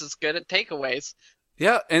defense is good at takeaways.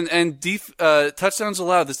 Yeah, and touchdowns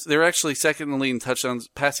allowed. They're actually second in the league in touchdowns,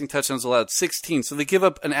 passing touchdowns allowed, 16. So they give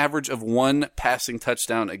up an average of 1 passing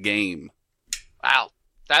touchdown a game. Wow,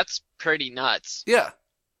 that's pretty nuts. Yeah.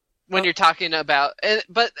 When you're talking about,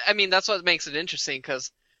 but I mean, that's what makes it interesting because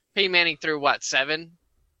Peyton Manning threw what, 7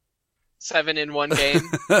 in one game?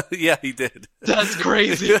 Yeah, he did. That's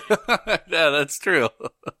crazy. Yeah, that's true.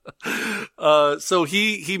 So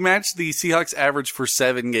he matched the Seahawks average for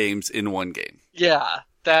 7 games in one game. Yeah,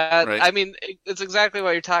 that. Right? I mean, it's exactly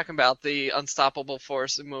what you're talking about, the unstoppable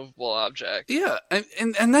force, immovable object. Yeah,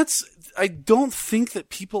 and that's, I don't think that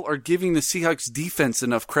people are giving the Seahawks defense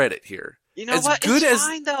enough credit here. You know what? It's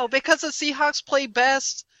fine, though, because the Seahawks play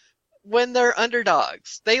best when they're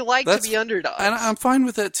underdogs. They like to be underdogs. And I'm fine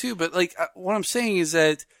with that, too. But, like, what I'm saying is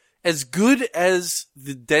that as good as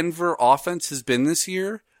the Denver offense has been this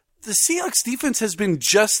year, the Seahawks defense has been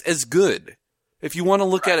just as good, if you want to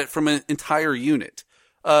look at it from an entire unit.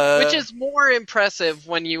 Which is more impressive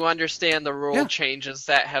when you understand the rule changes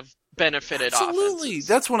that have benefited Absolutely. offenses.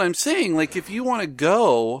 That's what I'm saying. Like, if you want to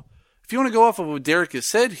go off of what Derek has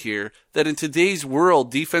said here, that in today's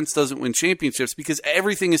world, defense doesn't win championships because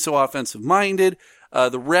everything is so offensive-minded.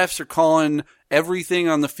 The refs are calling everything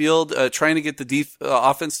on the field, trying to get the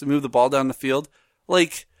offense to move the ball down the field.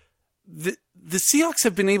 Like, the Seahawks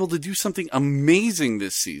have been able to do something amazing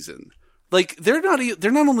this season. Like, they're not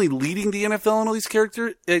only leading the NFL in all these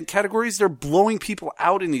categories, they're blowing people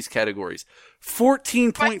out in these categories.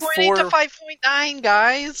 14.4 5.8 to 5.9,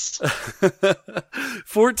 guys.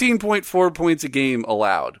 14.4 points a game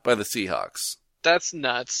allowed by the Seahawks. That's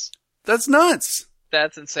nuts. That's nuts.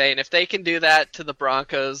 That's insane. If they can do that to the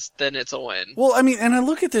Broncos, then it's a win. Well, I mean, and I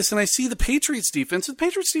look at this and I see the Patriots defense. The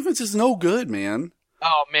Patriots defense is no good, man.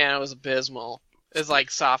 Oh, man, it was abysmal. It was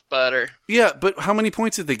like soft butter. Yeah, but how many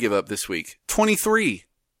points did they give up this week? 23.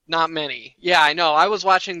 Not many. Yeah, I know. I was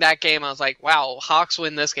watching that game. I was like, wow, Hawks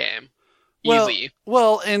win this game. Easy.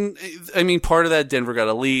 Well, and I mean, part of that, Denver got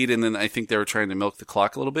a lead, and then I think they were trying to milk the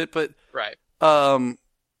clock a little bit, but... Right.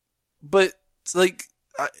 But, like,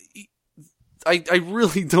 I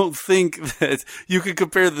really don't think that you could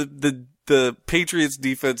compare the Patriots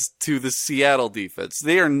defense to the Seattle defense.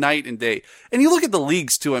 They are night and day. And you look at the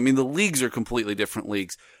leagues too. I mean, the leagues are completely different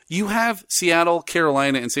leagues. You have Seattle,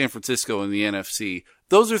 Carolina, and San Francisco in the NFC.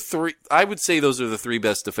 Those are three, I would say those are the three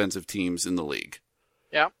best defensive teams in the league.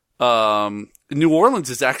 Yeah. New Orleans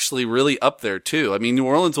is actually really up there too. I mean, New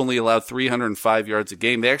Orleans only allowed 305 yards a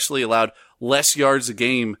game. They actually allowed less yards a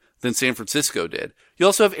game than San Francisco did. You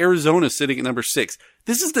also have Arizona sitting at number 6.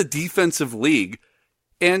 This is the defensive league.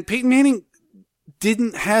 And Peyton Manning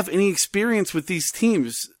didn't have any experience with these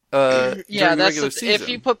teams during the regular season. If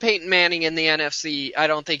you put Peyton Manning in the NFC, I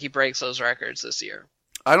don't think he breaks those records this year.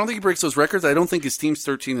 I don't think he breaks those records. I don't think his team's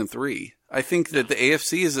 13-3. I think that the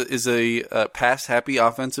AFC is a pass-happy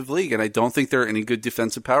offensive league, and I don't think there are any good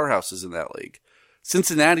defensive powerhouses in that league.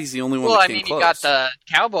 Cincinnati's the only one that came close. You got the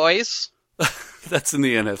Cowboys. That's in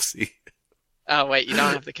the NFC. Oh, wait, you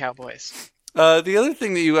don't have the Cowboys. The other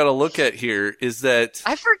thing that you got to look at here is that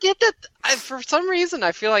I forget that for some reason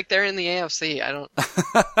I feel like they're in the AFC. I don't.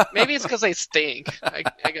 Maybe it's because they stink. I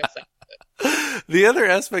guess. The other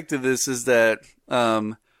aspect of this is that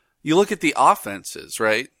you look at the offenses,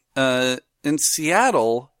 right? And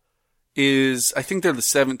Seattle is, I think they're the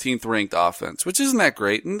 17th ranked offense, which isn't that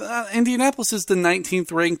great. And Indianapolis is the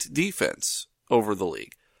 19th ranked defense over the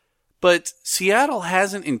league. But Seattle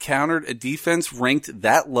hasn't encountered a defense ranked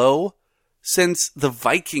that low since the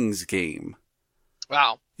Vikings game.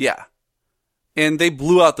 Wow. Yeah. And they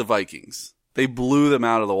blew out the Vikings. They blew them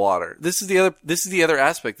out of the water. This is the other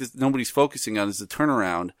aspect that nobody's focusing on is the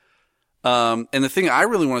turnaround. And the thing I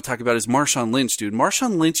really want to talk about is Marshawn Lynch, dude.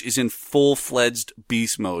 Marshawn Lynch is in full-fledged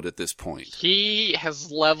beast mode at this point. He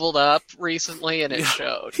has leveled up recently, and it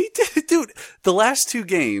showed. He did, dude. The last two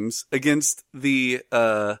games against the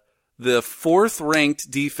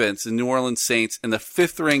 4th-ranked defense in New Orleans Saints and the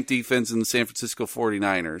 5th-ranked defense in the San Francisco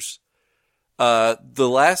 49ers, the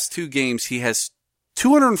last two games he has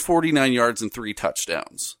 249 yards and 3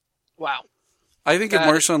 touchdowns. Wow. I think if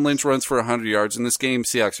Marshawn Lynch runs for 100 yards in this game,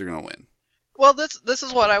 Seahawks are going to win. Well, this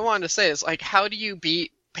is what I wanted to say is, like, how do you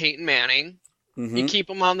beat Peyton Manning? Mm-hmm. You keep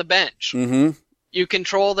him on the bench. Mm-hmm. You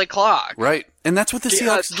control the clock. Right. And that's what the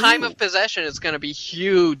Seahawks do. Time of possession is going to be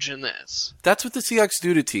huge in this. That's what the Seahawks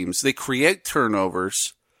do to teams. They create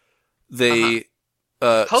turnovers. They...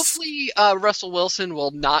 hopefully Russell Wilson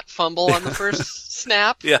will not fumble on the first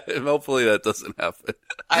snap. Yeah, and hopefully that doesn't happen.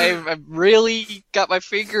 I've really got my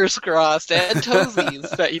fingers crossed and toesies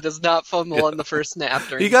that he does not fumble on the first snap.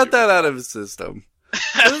 He got that out of his system.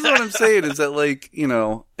 This is what I'm saying is that, like, you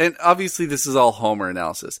know, and obviously this is all Homer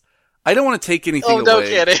analysis. I don't want to take anything away. No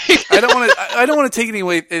kidding. I don't want to take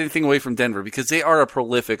anything away from Denver because they are a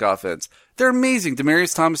prolific offense. They're amazing.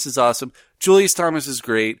 Demaryius Thomas is awesome. Julius Thomas is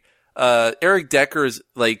great. Eric Decker is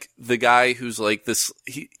like the guy who's like this.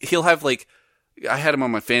 He'll have like, I had him on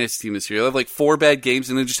my fantasy team this year. He'll have like 4 bad games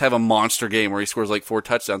and then just have a monster game where he scores like 4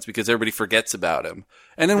 touchdowns because everybody forgets about him.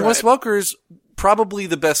 And then Wes Welker is probably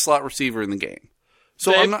the best slot receiver in the game.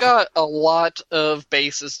 So they've got a lot of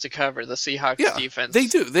bases to cover, the Seahawks defense. They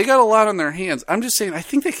do. They got a lot on their hands. I'm just saying, I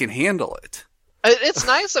think they can handle it. It's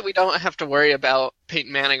nice that we don't have to worry about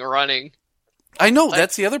Peyton Manning running. I know,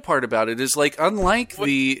 that's the other part about it, is like, unlike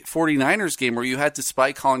the 49ers game where you had to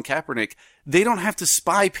spy Colin Kaepernick, they don't have to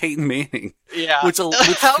spy Peyton Manning. Yeah. Which How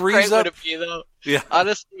frees great up. would it be, though? Yeah.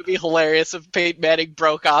 Honestly, it would be hilarious if Peyton Manning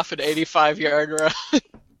broke off an 85-yard run.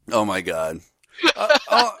 Oh my God.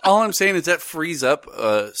 All I'm saying is that frees up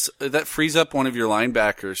one of your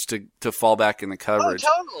linebackers to fall back in the coverage.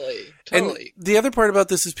 Oh, totally. And the other part about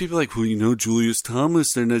this is people are like, well, you know, Julius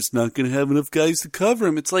Thomas, they're just not going to have enough guys to cover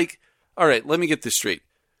him. It's like, all right, let me get this straight.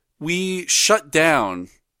 We shut down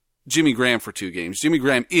Jimmy Graham for 2 games. Jimmy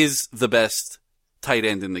Graham is the best tight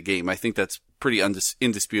end in the game. I think that's pretty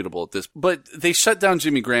indisputable at this. But they shut down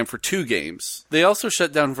Jimmy Graham for 2 games. They also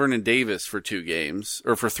shut down Vernon Davis for 2 games,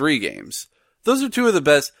 or for 3 games. Those are 2 of the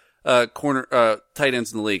best tight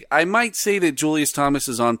ends in the league. I might say that Julius Thomas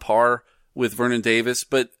is on par with Vernon Davis,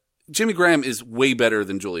 but Jimmy Graham is way better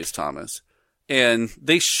than Julius Thomas. And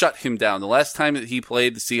they shut him down. The last time that he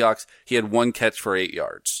played the Seahawks, he had 1 catch for 8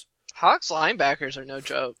 yards. Hawks linebackers are no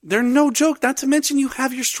joke. They're no joke. Not to mention you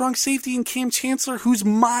have your strong safety in Cam Chancellor, who's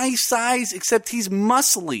my size, except he's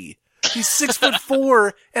muscly. He's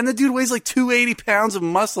 6'4", and the dude weighs like 280 pounds of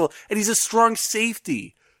muscle, and he's a strong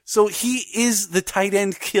safety. So he is the tight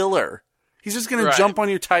end killer. He's just going to jump on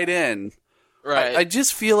your tight end. Right. I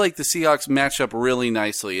just feel like the Seahawks match up really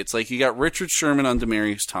nicely. It's like you got Richard Sherman on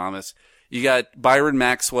Demaryius Thomas. You got Byron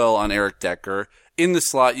Maxwell on Eric Decker. In the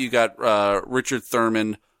slot, you got Richard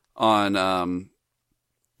Thurman on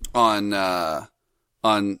Wes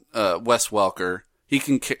Welker. He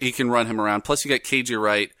can run him around. Plus, you got KJ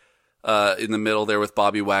Wright in the middle there with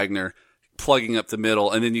Bobby Wagner plugging up the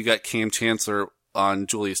middle, and then you got Cam Chancellor on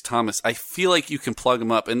Julius Thomas. I feel like you can plug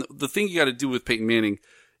him up, and the thing you got to do with Peyton Manning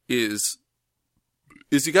is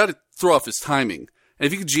you got to throw off his timing. And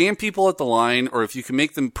if you can jam people at the line, or if you can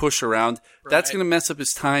make them push around, that's going to mess up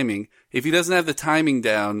his timing. If he doesn't have the timing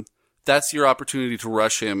down, that's your opportunity to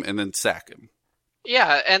rush him and then sack him.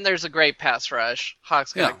 Yeah, and there's a great pass rush.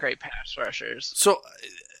 Hawks got great pass rushers. So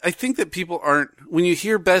I think that people aren't, when you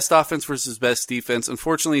hear best offense versus best defense,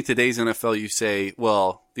 unfortunately in today's NFL you say,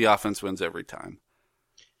 well, the offense wins every time.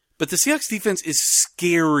 But the Seahawks defense is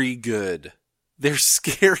scary good. They're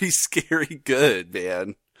scary, scary good,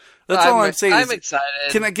 man. That's all I'm saying. I'm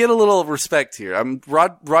excited. Can I get a little respect here? I'm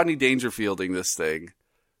Rodney Dangerfielding this thing.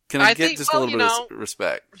 Can I get just a little bit of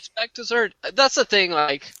respect? Respect is earned. That's the thing.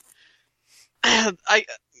 Like,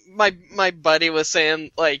 my buddy was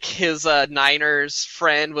saying, like, his Niners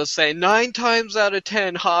friend was saying 9 times out of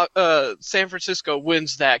 10, San Francisco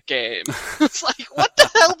wins that game. It's like, what the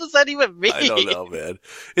hell does that even mean? I don't know, man.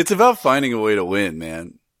 It's about finding a way to win,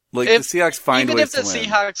 man. Like, the Seahawks find ways to win. Even if the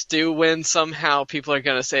Seahawks do win, somehow people are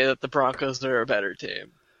going to say that the Broncos are a better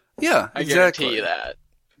team. Yeah, I exactly. guarantee you that.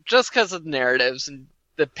 Just because of narratives and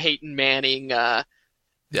the Peyton Manning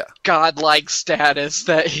godlike status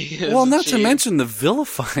that he is. Well, not to mention the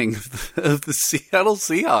vilifying of the Seattle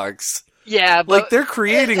Seahawks. Yeah, but like they're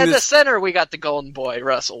creating at this... the center, we got the golden boy,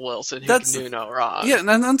 Russell Wilson, who can do no wrong. Yeah, and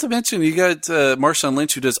not to mention you got Marshawn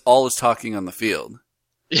Lynch, who does all his talking on the field.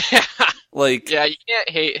 Yeah. Like, yeah, you can't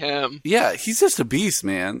hate him. Yeah, he's just a beast,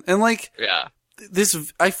 man. And like, yeah,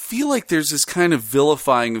 I feel like there's this kind of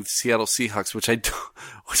vilifying of the Seattle Seahawks, which I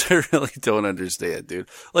really don't understand, dude.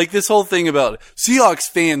 Like this whole thing about Seahawks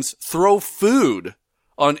fans throw food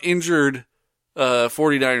on injured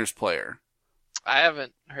 49ers player. I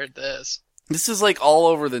haven't heard this. This is like all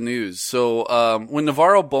over the news. So when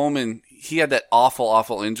Navarro Bowman, he had that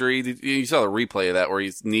awful injury. You saw the replay of that where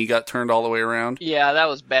his knee got turned all the way around. Yeah, that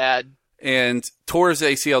was bad. And tore his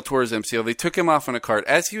ACL, tore his MCL. They took him off on a cart.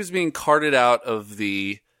 As he was being carted out of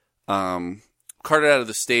the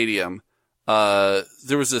stadium,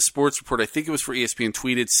 there was a sports report, I think it was for ESPN,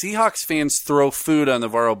 tweeted, Seahawks fans throw food on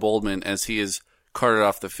Navarro Bowman as he is carted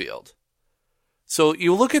off the field. So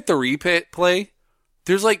you look at the replay,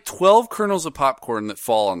 there's like 12 kernels of popcorn that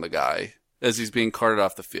fall on the guy as he's being carted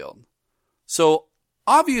off the field. So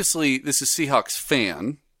obviously this is Seahawks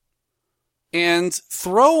fan. And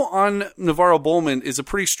throw on Navarro Bowman is a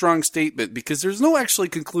pretty strong statement because there's no actually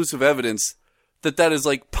conclusive evidence that is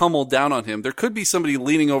like pummeled down on him. There could be somebody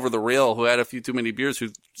leaning over the rail who had a few too many beers who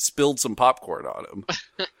spilled some popcorn on him.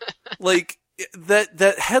 Like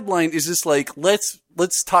that headline is just like, let's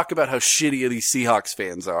talk about how shitty these Seahawks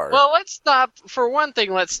fans are. Well, let's stop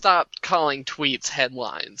calling tweets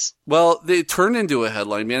headlines. Well, they turned into a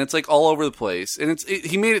headline, man. It's like all over the place. And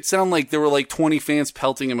he made it sound like there were like 20 fans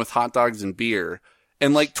pelting him with hot dogs and beer,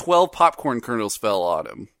 and like 12 popcorn kernels fell on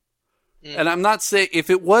him. And I'm not saying,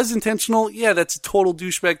 if it was intentional, yeah, that's a total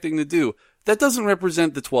douchebag thing to do. That doesn't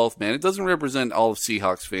represent the 12th man. It doesn't represent all of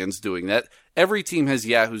Seahawks fans doing that. Every team has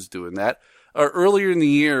yahoos doing that. Earlier in the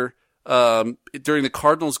year, during the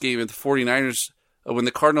Cardinals game at the 49ers, when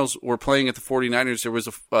the Cardinals were playing at the 49ers, there was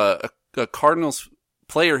a Cardinals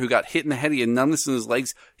player who got hit in the head. He had numbness in his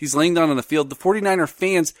legs. He's laying down on the field. The 49er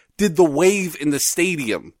fans did the wave in the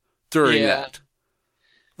stadium during that.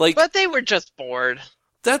 Like, but they were just bored.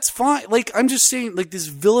 That's fine. Like, I'm just saying, like, this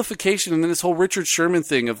vilification and then this whole Richard Sherman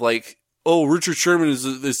thing of like, oh, Richard Sherman is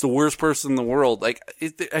the worst person in the world. Like,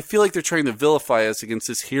 I feel like they're trying to vilify us against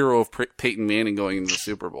this hero of Peyton Manning going into the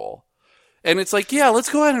Super Bowl. And it's like, yeah, let's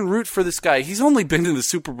go ahead and root for this guy. He's only been to the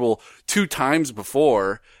Super Bowl 2 times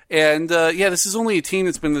before. And, this is only a team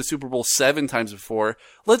that's been to the Super Bowl 7 times before.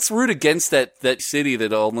 Let's root against that city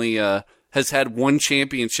that only, has had 1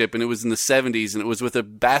 championship, and it was in the 70s, and it was with a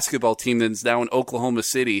basketball team that's now in Oklahoma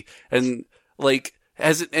City. And,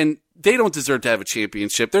 and they don't deserve to have a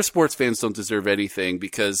championship. Their sports fans don't deserve anything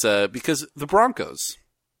because the Broncos.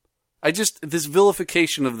 This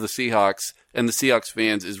vilification of the Seahawks and the Seahawks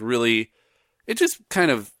fans is really, it just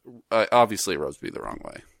kind of obviously rubs me the wrong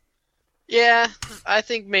way. Yeah, I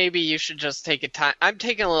think maybe you should just take a time. I'm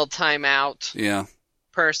taking a little time out. Yeah.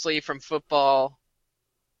 Personally, from football,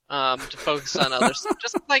 to focus on other stuff.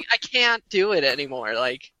 Just like I can't do it anymore.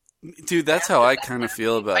 Like, dude, that's how I kind of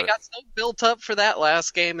feel about it. I got so built up for that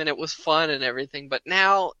last game, and it was fun and everything. But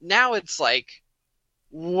now it's like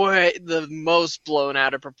way the most blown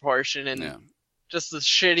out of proportion, and just the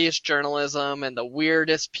shittiest journalism and the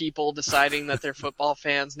weirdest people deciding that they're football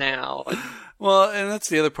fans now. Well, and that's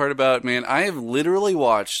the other part about it, man. I have literally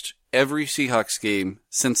watched every Seahawks game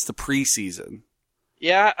since the preseason.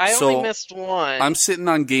 Yeah, I only missed one. I'm sitting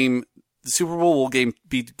on the Super Bowl will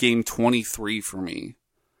be game 23 for me.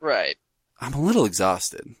 Right. I'm a little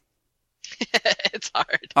exhausted. It's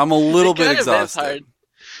hard. I'm a little bit exhausted. Hard.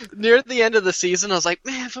 Near the end of the season, I was like,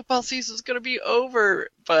 man, football season's going to be over.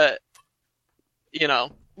 But,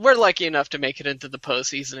 we're lucky enough to make it into the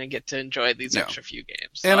postseason and get to enjoy these extra few games.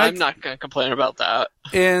 So and I'm not going to complain about that.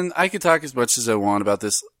 And I could talk as much as I want about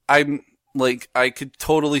this. I could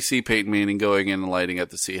totally see Peyton Manning going in and lighting at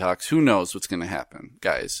the Seahawks. Who knows what's going to happen,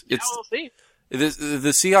 guys? We'll see.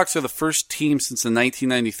 The Seahawks are the first team since the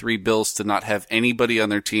 1993 Bills to not have anybody on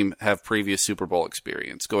their team have previous Super Bowl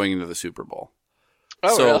experience going into the Super Bowl.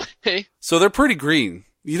 Oh, really? So they're pretty green.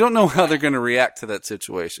 You don't know how they're going to react to that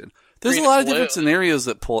situation. There's a lot of different scenarios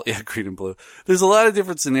that green and blue. There's a lot of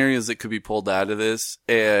different scenarios that could be pulled out of this.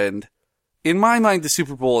 And in my mind, the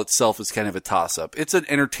Super Bowl itself is kind of a toss-up. It's an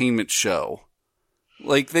entertainment show.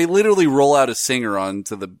 Like, they literally roll out a singer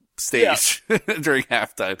onto the stage during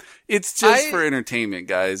halftime. It's just for entertainment,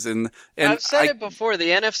 guys. And I've said it before, the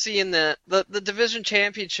NFC and the division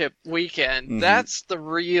championship weekend, that's the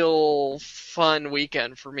real fun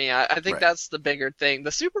weekend for me. I think that's the bigger thing.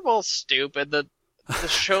 The Super Bowl's stupid. The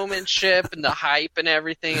showmanship and the hype and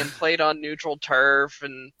everything, and played on neutral turf,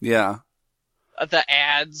 and the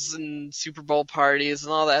ads and Super Bowl parties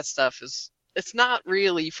and all that stuff it's not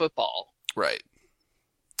really football. Right.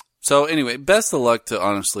 So anyway, best of luck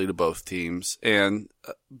to both teams, and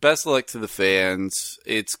best of luck to the fans.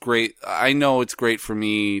 It's great. I know it's great for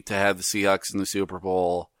me to have the Seahawks in the Super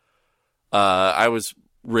Bowl. I was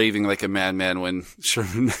raving like a madman when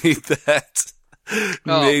Sherman made that. Tip,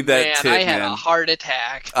 I had a heart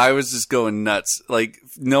attack. I was just going nuts. Like,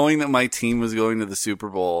 knowing that my team was going to the Super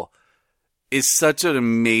Bowl is such an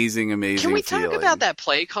amazing feeling. Can we talk about that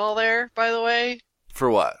play call there, by the way? For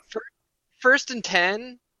what? For 1st and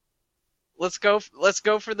 10. Let's go for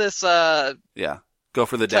this. Go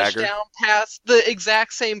for the dagger. Touchdown pass. The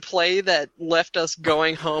exact same play that left us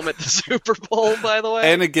going home at the Super Bowl, by the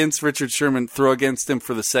way. And against Richard Sherman, throw against him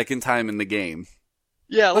for the 2nd time in the game.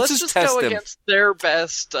 Yeah, let's just go against their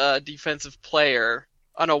best defensive player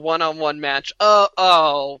on a one-on-one match.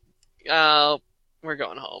 We're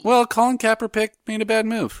going home. Well, Colin Kaepernick made a bad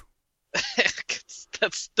move. That's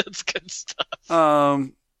good stuff.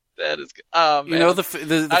 That is good.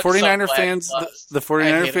 The 49er fans, the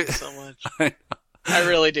 49er fans so much. I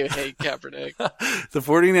really do hate Kaepernick. The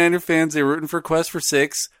 49er fans, they were rooting for a quest for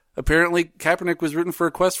 6. Apparently, Kaepernick was rooting for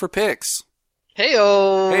a quest for picks.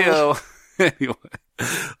 Heyo. Anyway,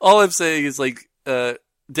 all I'm saying is,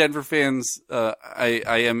 Denver fans, I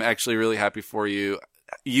am actually really happy for you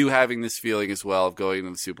having this feeling as well of going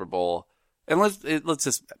to the Super Bowl. And let's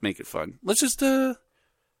just make it fun. Let's just, I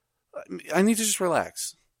need to just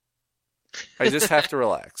relax. I just have to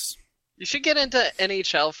relax. You should get into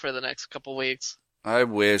NHL for the next couple weeks. I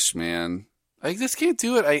wish, man. I just can't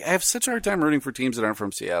do it. I have such a hard time rooting for teams that aren't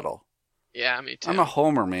from Seattle. Yeah, me too. I'm a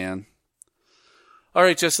homer, man. All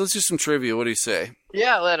right, Jess, let's do some trivia. What do you say?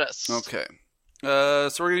 Yeah, let us. Okay. So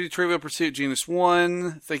we're going to do Trivial Pursuit Genus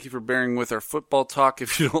 1. Thank you for bearing with our football talk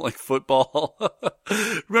if you don't like football.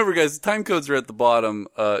 Remember, guys, the time codes are at the bottom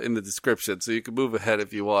in the description, so you can move ahead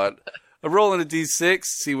if you want. I'm rolling a D6,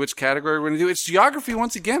 see which category we're going to do. It's geography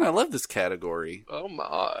once again. I love this category. Oh, my.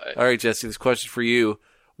 All right, Jesse, this question for you.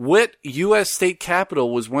 What U.S. state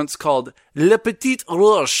capital was once called Le Petit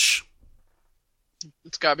Roche?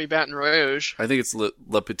 It's got to be Baton Rouge. I think it's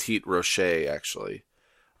Le Petit Rocher, actually.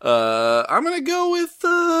 I'm going to go with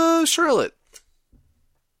Charlotte.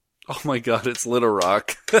 Oh, my God, it's Little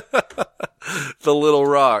Rock. The Little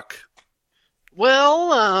Rock.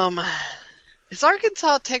 Well, is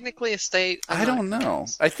Arkansas technically a state? I don't know.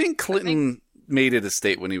 I think Clinton made it a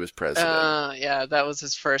state when he was president. Yeah, that was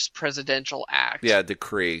his first presidential act. Yeah,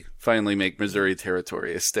 decree. Finally make Missouri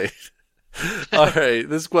Territory a state. All right,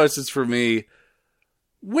 this question's for me.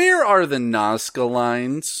 Where are the Nazca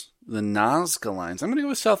Lines? The Nazca Lines. I'm going to go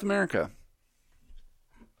with South America.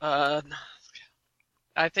 I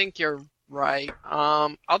think you're right.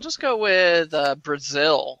 I'll just go with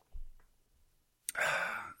Brazil.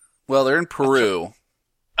 Well, they're in Peru.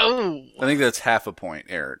 Oh. I think that's half a point,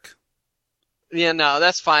 Eric. Yeah, no,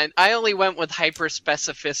 that's fine. I only went with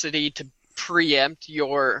hyper-specificity to preempt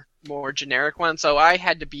your more generic one, so I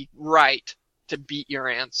had to be right to beat your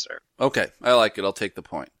answer. Okay, I like it. I'll take the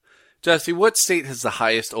point. Jesse, what state has the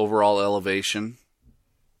highest overall elevation?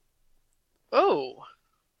 Oh.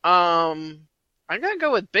 I'm going to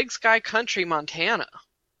go with Big Sky Country, Montana.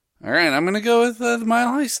 All right, I'm going to go with the Mile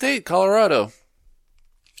High State, Colorado.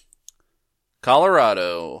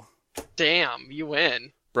 Colorado. Damn, you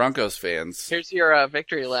win. Broncos fans. Here's your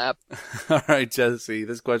victory lap. All right, Jesse,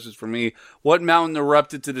 this question's for me. What mountain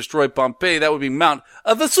erupted to destroy Pompeii? That would be Mount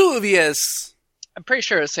Vesuvius. I'm pretty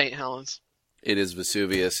sure it's St. Helens. It is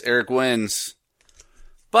Vesuvius. Eric wins.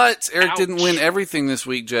 But Eric didn't win everything this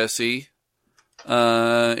week, Jesse.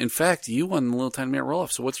 In fact, you won the Little Tiny Minute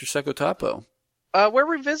Roll-Off, so what's your Seco Topo? We're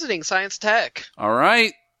revisiting Science Tech. All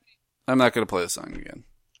right. I'm not going to play the song again.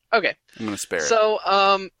 Okay. I'm going to spare it. So,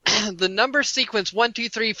 the number sequence 1, 2,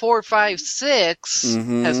 3, 4, 5, 6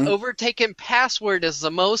 has overtaken password as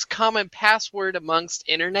the most common password amongst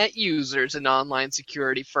internet users, an online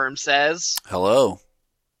security firm says. Hello.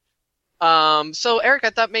 So, Eric, I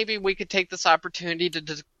thought maybe we could take this opportunity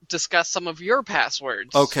to discuss some of your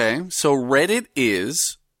passwords. Okay. So, Reddit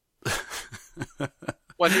is...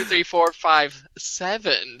 1, 2, 3, 4, 5,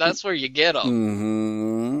 7. That's where you get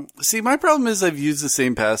them. See, my problem is I've used the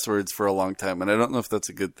same passwords for a long time, and I don't know if that's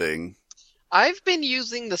a good thing. I've been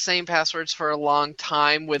using the same passwords for a long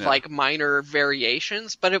time with like minor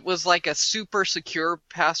variations, but it was like a super secure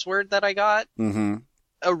password that I got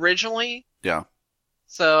originally. Yeah.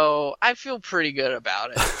 So I feel pretty good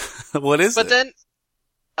about it. What is it? But then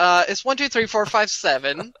it's 1, 2, 3, 4, 5,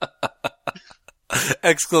 7.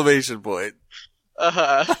 Exclamation point.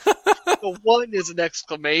 The 1 is an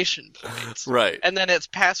exclamation point. Right. And then it's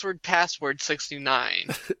password 69.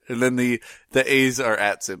 And then the A's are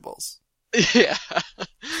at symbols. Yeah.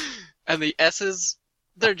 And the S's,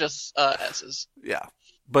 they're just S's. Yeah.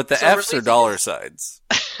 But the So F's are dollar signs.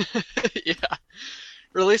 Yeah.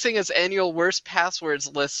 Releasing its annual worst passwords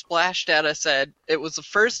list, Splash Data said it was the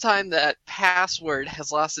first time that password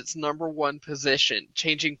has lost its number 1 position,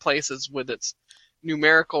 changing places with its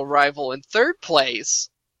numerical rival. In third place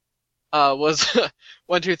was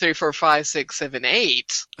 1, 2, 3, 4, 5, 6, 7,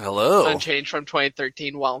 8. Hello. Unchanged from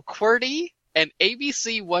 2013, while QWERTY and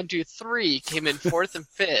ABC 1, 2, 3 came in 4th and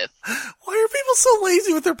 5th. Why are people so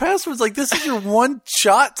lazy with their passwords? Like, this is your one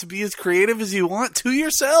shot to be as creative as you want to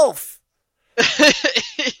yourself.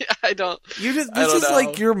 I don't. This don't is know.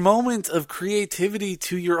 like your moment of creativity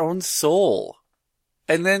to your own soul.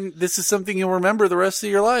 And then this is something you'll remember the rest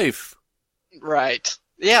of your life. Right.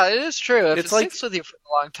 Yeah, it is true. If It's it like- sticks with you for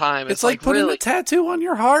a long time, It's like putting really, a tattoo on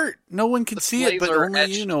your heart. No one can The see it, but laser only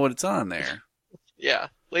etched. you know what's on there. yeah,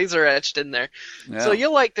 laser etched in there. Yeah. So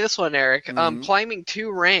you'll like this one, Eric. Climbing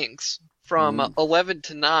 2 ranks from 11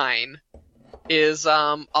 to 9 is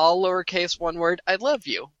all lowercase one word. I love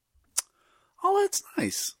you. Oh, that's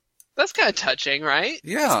nice. That's kind of touching, right?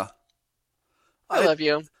 Yeah. I love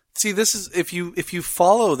you. See, this is if you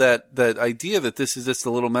follow that idea that this is just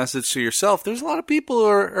a little message to yourself. There's a lot of people who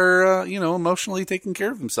are emotionally taking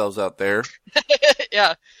care of themselves out there,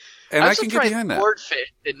 Yeah. and I'm I can get surprised behind that.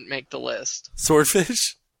 Swordfish didn't make the list.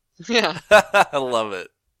 Swordfish. Yeah. I love it.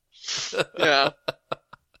 Yeah.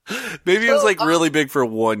 Maybe it was So, like really big for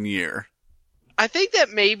 1 year. I think that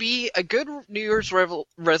maybe a good New Year's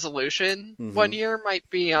resolution one year might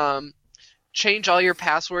be change all your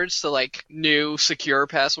passwords to like new secure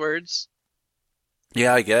passwords.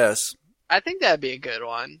 Yeah, I guess. I think that'd be a good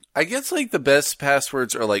one. I guess like the best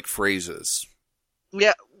passwords are like phrases.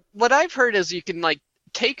 Yeah, what I've heard is you can like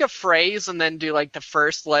take a phrase and then do like the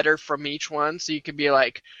first letter from each one. So you could be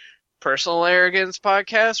like, personal arrogance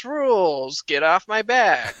podcast rules, get off my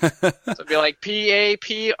back. So it'd be like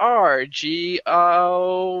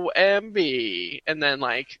PAPRGOMB and then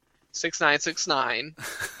like 6969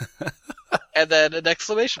 and then an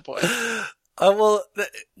exclamation point.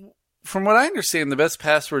 From what I understand, the best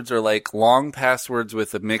passwords are like long passwords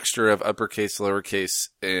with a mixture of uppercase, lowercase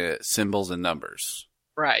symbols and numbers.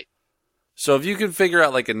 Right. So if you can figure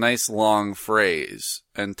out like a nice long phrase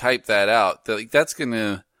and type that out, that's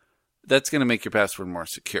gonna make your password more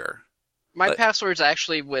secure. My password's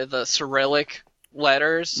actually with Cyrillic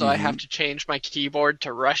letters, so I have to change my keyboard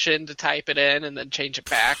to Russian to type it in and then change it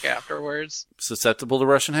back afterwards. Susceptible to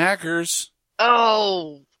Russian hackers.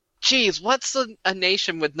 Oh, geez, what's a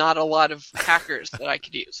nation with not a lot of hackers that I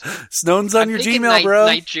could use? Snowden's on your Gmail, bro.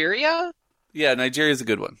 Nigeria? Yeah, Nigeria's a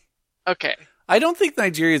good one. Okay. I don't think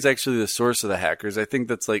Nigeria is actually the source of the hackers. I think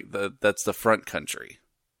that's that's the front country.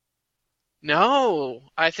 No,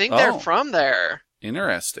 I think they're from there.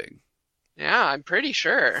 Interesting. Yeah, I'm pretty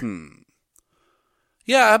sure.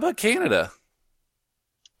 Yeah, how about Canada?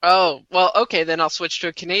 Oh, well, okay, then I'll switch to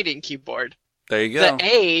a Canadian keyboard. There you go. The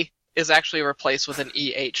A is actually replaced with an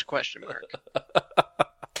EH question mark.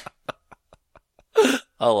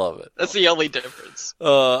 I love it. That's the only difference.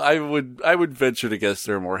 I would venture to guess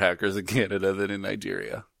there are more hackers in Canada than in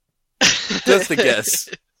Nigeria. Just a guess.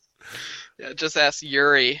 Yeah, just ask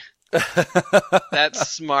Yuri. That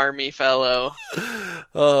smarmy fellow.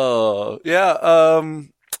 Oh, yeah.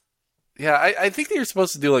 Yeah, I think that you're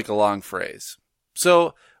supposed to do like a long phrase.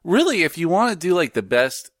 So really, if you want to do like the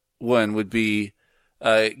best one would be,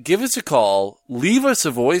 give us a call, leave us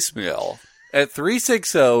a voicemail at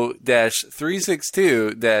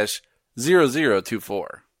 360-362-0024.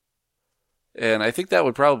 And I think that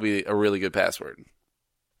would probably be a really good password.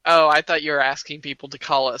 Oh, I thought you were asking people to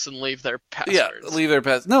call us and leave their passwords. Yeah, leave their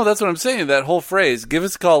pass. No, that's what I'm saying. That whole phrase, give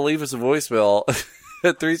us a call, leave us a voicemail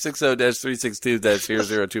at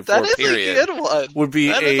 360-362-0024, that is period. a good one. Would be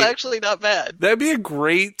that is actually not bad. That'd be a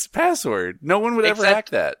great password. No one would ever hack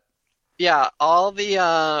that. Yeah, all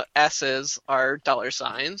the S's are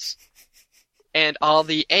 $signs, and all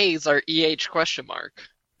the A's are EH question mark.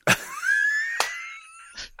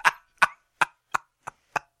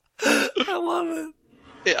 I love it.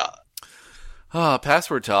 Yeah.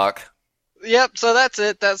 Password talk. Yep, so that's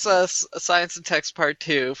it. That's Science and Text Part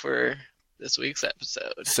 2 for this week's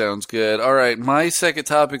episode. Sounds good. All right, my second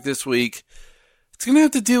topic this week, it's going to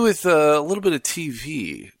have to do with a little bit of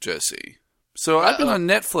TV, Jesse. So I've been on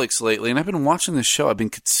Netflix lately, and I've been watching this show. I've been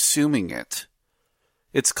consuming it.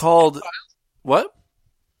 It's called... What?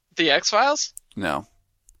 The X-Files? No.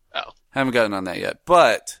 Oh. Haven't gotten on that yet.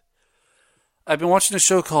 But I've been watching a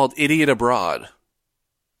show called Idiot Abroad.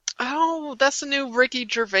 Oh, that's the new Ricky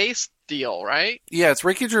Gervais deal, right? Yeah, it's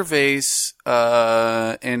Ricky Gervais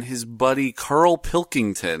and his buddy Carl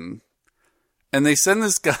Pilkington. And they send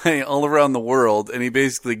this guy all around the world, and he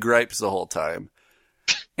basically gripes the whole time.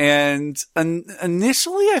 And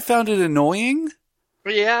initially I found it annoying.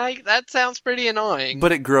 Yeah, that sounds pretty annoying.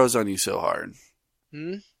 But it grows on you so hard.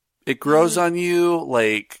 It grows on you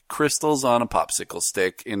like crystals on a popsicle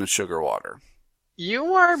stick in a sugar water.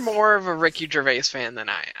 You are more of a Ricky Gervais fan than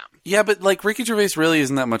I am. Yeah, but like Ricky Gervais really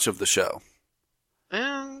isn't that much of the show.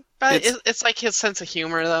 But it's like his sense of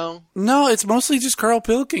humor, though. No, it's mostly just Carl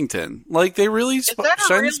Pilkington. Like they really is that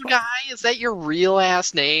a real guy? Is that your real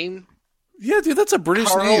ass name? Yeah, dude, that's a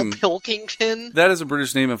British name. Carl Pilkington? That is a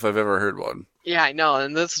British name if I've ever heard one. Yeah, I know,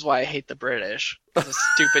 and this is why I hate the British.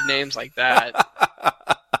 Stupid names like that.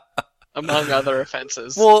 Among other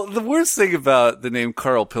offenses. Well, the worst thing about the name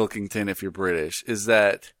Carl Pilkington, if you're British, is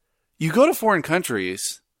that you go to foreign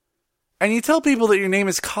countries and you tell people that your name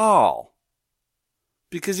is Carl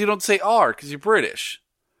because you don't say R because you're British.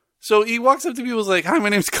 So he walks up to people and is like, "Hi, my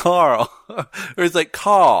name's Carl," or he's like,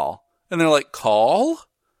 "Carl," and they're like, "Carl?"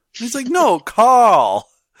 And he's like, "No, Carl."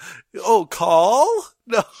 Oh, Carl?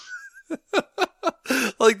 No.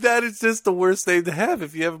 Like that is just the worst name to have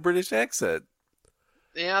if you have a British accent.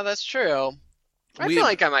 Yeah, that's true. I feel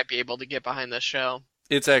like I might be able to get behind this show.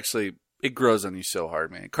 It's actually, it grows on you so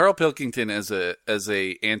hard, man. Carl Pilkington as a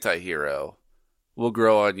anti-hero will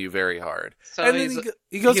grow on you very hard. So and he's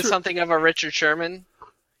something of a Richard Sherman?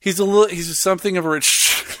 He's something of a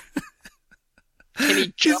Richard. Can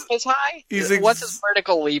he jump as high? What's his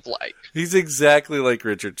vertical leap like? He's exactly like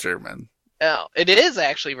Richard Sherman. Oh, it is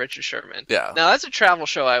actually Richard Sherman. Yeah. Now, that's a travel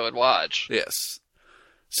show I would watch. Yes.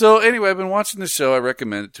 So, anyway, I've been watching the show. I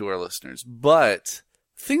recommend it to our listeners. But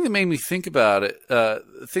the thing that made me think about it,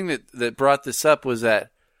 the thing that brought this up was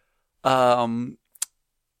that,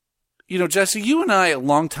 Jesse, you and I, a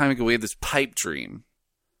long time ago, we had this pipe dream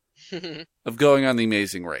of going on The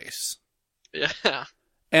Amazing Race. Yeah.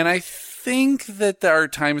 And I think that our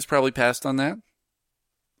time has probably passed on that.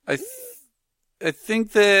 I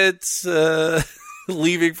think that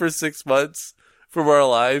leaving for 6 months from our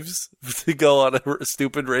lives to go on a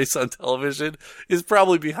stupid race on television is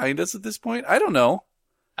probably behind us at this point. I don't know.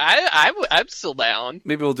 I'm still down.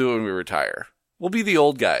 Maybe we'll do it when we retire. We'll be the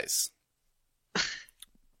old guys.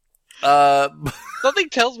 Something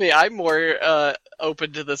tells me I'm more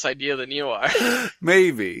open to this idea than you are.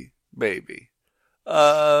 Maybe.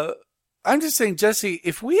 I'm just saying, Jesse,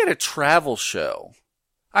 if we had a travel show,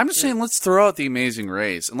 I'm just saying let's throw out The Amazing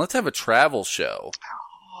Race and let's have a travel show.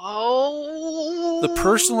 Oh, The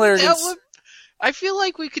Personal Arrogance. I feel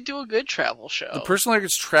like we could do a good travel show. The Personal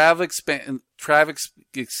Arrogance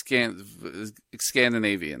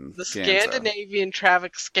Scandinavian. The Scandinavian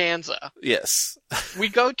Travaxcanza. Yes. We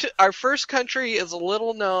go to our first country is a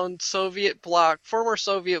little known former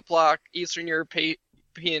Soviet bloc, Eastern European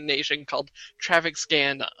nation called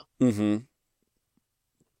Travaxcanda. Mm-hmm.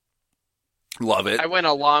 Love it. I went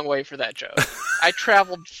a long way for that joke. I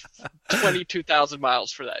traveled 22,000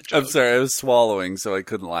 miles for that joke. I'm sorry, I was swallowing, so I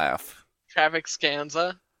couldn't laugh.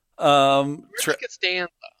 Travaxcanza. Where's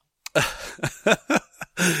Costanza?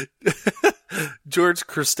 George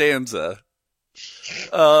Costanza.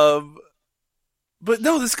 But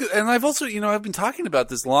no, this and I've also, I've been talking about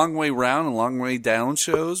this long way round and long way down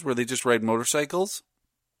shows where they just ride motorcycles.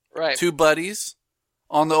 Right. Two buddies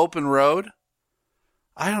on the open road.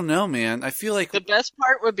 I don't know, man. I feel like the best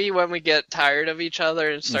part would be when we get tired of each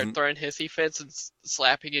other and start throwing hissy fits and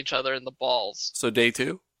slapping each other in the balls. So day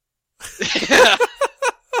 2? I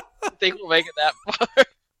think we'll make it that far.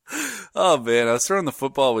 Oh man, I was throwing the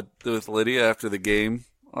football with Lydia after the game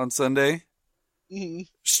on Sunday. Mm-hmm.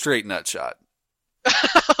 Straight nut shot.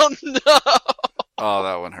 Oh no! Oh,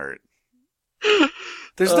 that one hurt.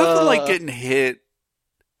 There's nothing like getting hit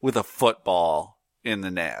with a football in the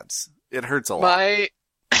nads. It hurts a lot.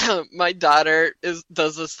 My daughter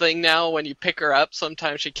does this thing now. When you pick her up,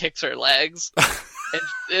 sometimes she kicks her legs. And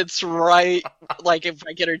it's right, like if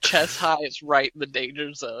I get her chest high, it's right in the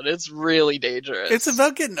danger zone. It's really dangerous. It's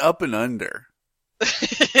about getting up and under.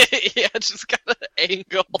 Yeah, just got an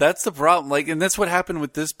angle. That's the problem. And that's what happened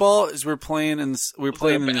with this ball. Is we're playing in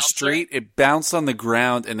the street. It bounced on the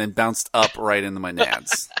ground and then bounced up right into my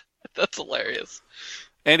nads. That's hilarious.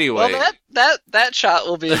 Anyway, well, that shot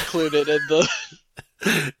will be included in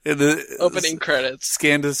the opening credits.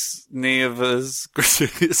 Scandinavia's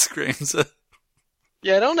Scranza.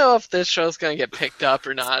 Yeah, I don't know if this show's going to get picked up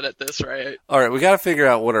or not at this rate. All right, we got to figure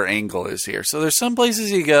out what our angle is here. So there's some places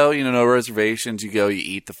you go, no reservations. You go, you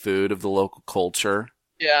eat the food of the local culture.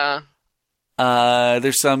 Yeah.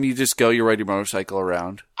 There's some you just go, you ride your motorcycle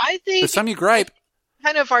around. I think there's some you gripe.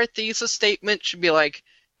 Kind of our thesis statement should be like,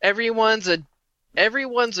 everyone's a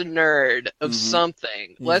nerd of something.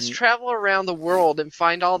 Mm-hmm. Let's travel around the world and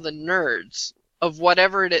find all the nerds of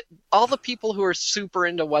whatever it is, all the people who are super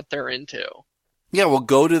into what they're into. Yeah, we'll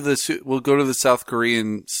go to the South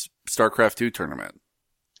Korean StarCraft 2 tournament.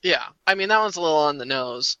 Yeah, I mean that one's a little on the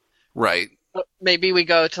nose. Right. But maybe we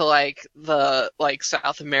go to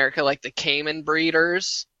South America, like the Cayman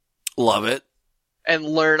breeders. Love it. And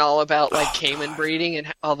learn all about Cayman breeding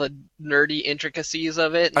and all the nerdy intricacies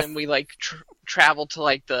of it, and then we travel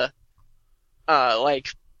to the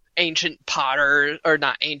ancient potter, or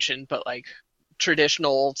not ancient, but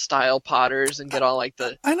traditional style potters, and get all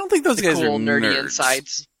the I don't think those guys cool, are nerdy nerds.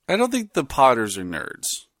 insights. I don't think the potters are nerds.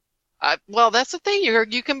 Well, that's the thing.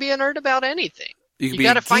 You can be a nerd about anything. You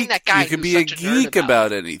got to find that guy. You can be a geek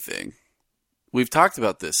about anything. We've talked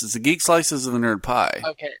about this. It's the geek slices of the nerd pie.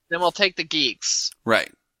 Okay, then we'll take the geeks.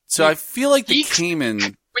 Right. So I feel like the Cayman.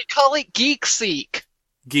 We call it Geek Seek.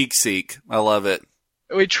 Geek Seek. I love it.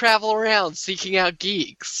 We travel around seeking out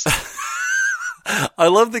geeks. I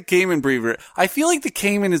love the Cayman breeder. I feel like the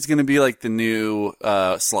Cayman is going to be like the new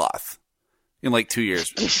sloth in 2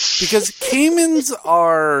 years. Because Caymans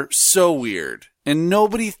are so weird and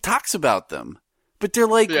nobody talks about them. But they're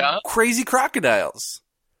crazy crocodiles.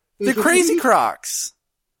 They're crazy crocs.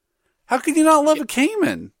 How could you not love a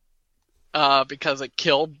Cayman? Because it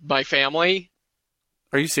killed my family.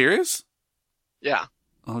 Are you serious? Yeah.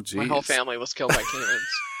 Oh, geez. My whole family was killed by Caymans.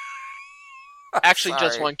 Actually,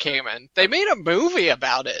 just one Cayman. They made a movie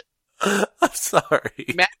about it. I'm sorry.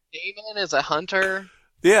 Matt Damon is a hunter.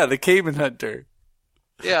 Yeah, the Cayman hunter.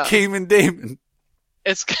 Yeah. Cayman Damon.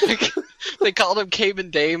 They called him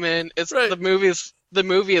Cayman Damon. It's right. The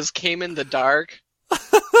movie is Cayman the Dark.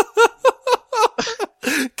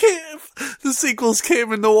 The sequels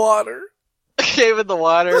Came in the Water. Came in the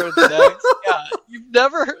Water. The next. Yeah, you've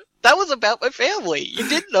never heard. That was about my family. You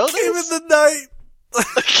didn't know this? Came in the Night.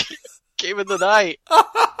 Came in the Night.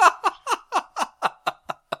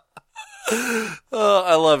 Oh,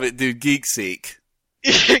 I love it, dude. Geek Seek.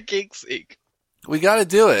 Geek Seek. We got to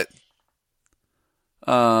do it.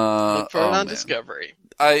 Look for it on Discovery.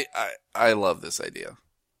 I love this idea.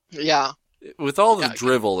 Yeah. With all the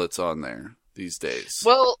drivel that's on there these days.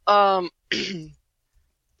 Well,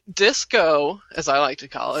 disco, as I like to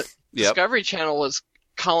call it, Yep. Discovery Channel was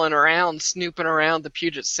calling around, snooping around the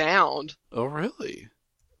Puget Sound, Oh, really?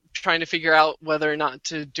 trying to figure out whether or not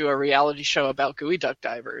to do a reality show about gooey duck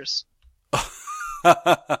divers.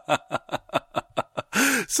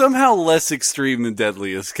 Somehow less extreme than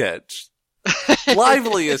Deadliest Catch.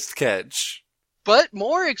 Liveliest Catch. But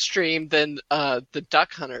more extreme than the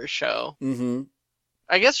Duck Hunter show. Mm-hmm.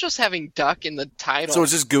 I guess just having duck in the title. So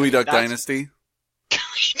it's just Gooey Duck That's- Dynasty?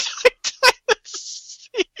 Gooey Duck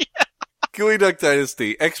Dynasty. Gooey Duck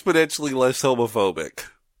Dynasty, exponentially less homophobic.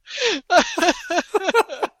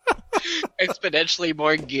 Exponentially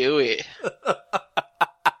more gooey.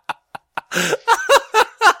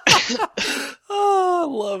 Oh, I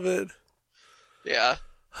love it. Yeah.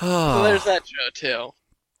 So there's that show too.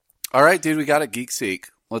 All right, dude, we got it. Geek Seek.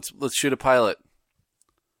 Let's shoot a pilot.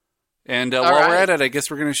 And while right. we're at it, I guess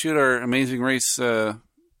we're going to shoot our Amazing Race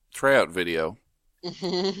tryout video.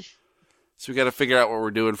 Mm-hmm. So we got to figure out what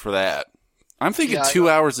we're doing for that. I'm thinking Yeah, 2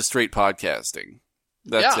 hours of straight podcasting.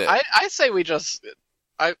 That's it. I say we just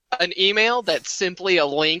an email that's simply a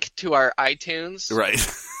link to our iTunes, Right.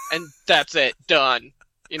 and that's it. Done.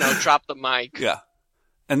 Drop the mic. Yeah.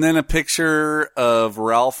 And then a picture of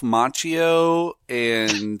Ralph Macchio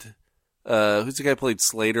and who's the guy who played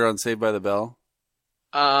Slater on Saved by the Bell?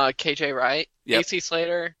 KJ Wright. Yep. AC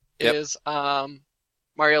Slater Yep. is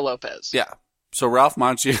Mario Lopez. Yeah. So Ralph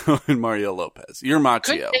Macchio and Mario Lopez. You're Macchio.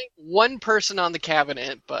 Couldn't name one person on the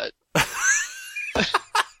cabinet, but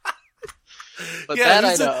Yeah, that I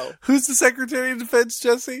who's know. Who's the Secretary of Defense,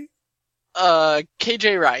 Jesse?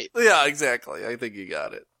 KJ Wright. Yeah, exactly. I think you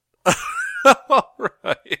got it. All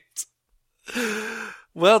right.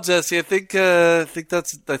 Well, Jesse, I think that's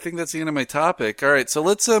the end of my topic. All right, so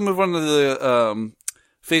let's move on to the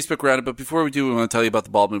Facebook roundup. But before we do, we want to tell you about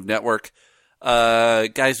the Bald Move Network.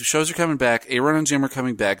 Guys, the shows are coming back. Aaron and Jim are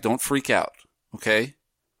coming back. Don't freak out, okay?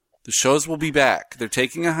 The shows will be back. They're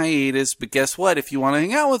taking a hiatus, but guess what? If you want to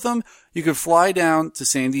hang out with them, you can fly down to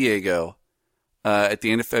San Diego at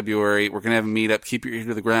the end of February. We're going to have a meetup. Keep your ear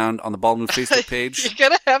to the ground on the Bald Move Facebook page. You're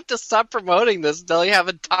gonna have to stop promoting this until you have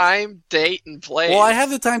a time, date, and place. Well, I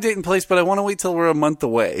have the time, date, and place, but I want to wait till we're a month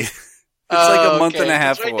away. It's like a month and a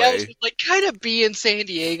half right away. Now, it's just like, kind of be in San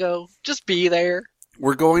Diego. Just be there.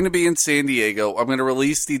 We're going to be in San Diego. I'm going to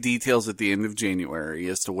release the details at the end of January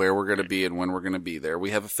as to where we're going to be and when we're going to be there. We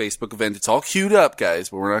have a Facebook event. It's all queued up, guys,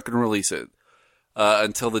 but we're not going to release it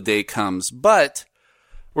until the day comes. But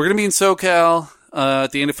we're going to be in SoCal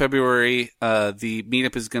at the end of February. The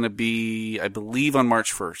meetup is going to be, I believe, on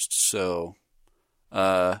March 1st.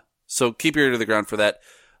 So keep your ear to the ground for that.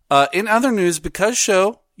 In other news, Because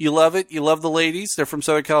Show, you love it. You love the ladies. They're from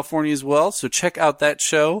Southern California as well. So check out that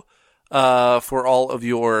show for all of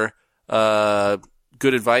your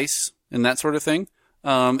good advice and that sort of thing.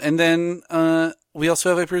 And then we also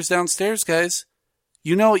have Up Yours Downstairs, guys.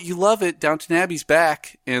 You know it. You love it. Downton Abbey's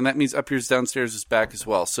back, and that means Up Yours Downstairs is back as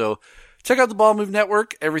well. So check out the Ball Move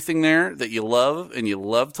Network. Everything there that you love, and you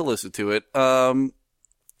love to listen to it. And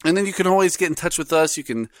then you can always get in touch with us. You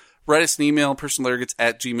can write us an email,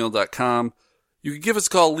 personalarrogance@gmail.com. You can give us a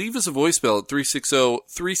call. Leave us a voicemail at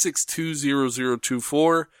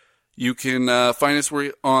 360-362-0024. You can find us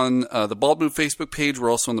on the Bald Move Facebook page. We're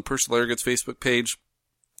also on the Personal Arrogance Facebook page.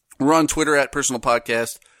 We're on Twitter at Personal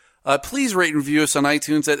Podcast. Please rate and review us on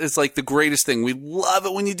iTunes. That is like the greatest thing. We love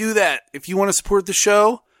it when you do that. If you want to support the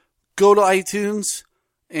show, go to iTunes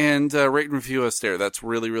and rate and review us there. That's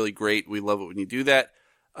really, really great. We love it when you do that.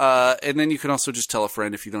 And then you can also just tell a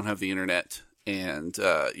friend if you don't have the internet and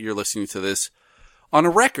you're listening to this on a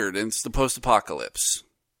record and it's the post-apocalypse.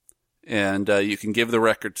 And you can give the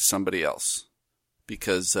record to somebody else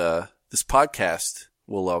because this podcast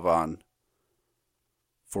will live on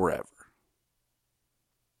forever.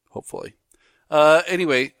 Hopefully.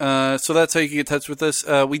 Anyway, so that's how you can get in touch with us.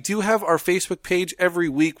 We do have our Facebook page. Every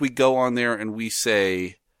week we go on there and we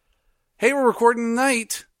say, hey, we're recording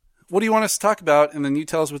tonight. What do you want us to talk about? And then you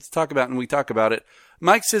tell us what to talk about and we talk about it.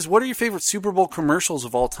 Mike says, what are your favorite Super Bowl commercials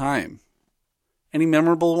of all time? Any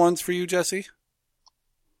memorable ones for you, Jesse?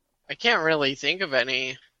 I can't really think of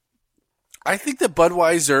any. I think that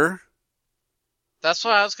Budweiser. That's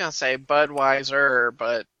what I was gonna say, Budweiser,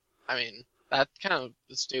 but I mean that's kind of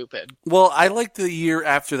stupid. Well, I liked the year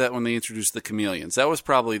after that when they introduced the Chameleons. That was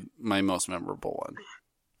probably my most memorable one.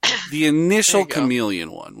 The initial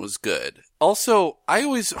Chameleon one was good. Also, I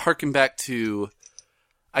always harken back to,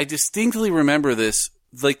 I distinctly remember this,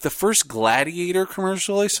 like the first Gladiator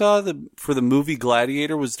commercial I saw for the movie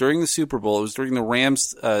Gladiator was during the Super Bowl. It was during the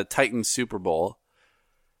Rams Titans Super Bowl.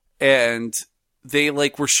 And they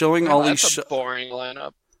were showing all these... That's a boring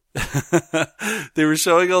lineup. They were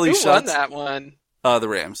showing all these Who shots. won that one? The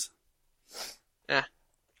Rams. Yeah.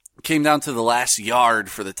 Came down to the last yard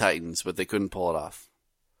for the Titans, but they couldn't pull it off.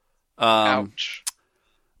 Ouch.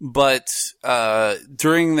 But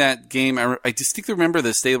during that game, I distinctly remember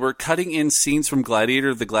this. They were cutting in scenes from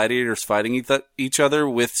Gladiator, the gladiators fighting each other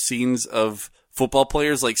with scenes of football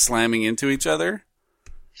players like slamming into each other.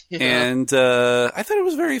 Yeah. And I thought it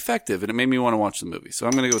was very effective, and it made me want to watch the movie. So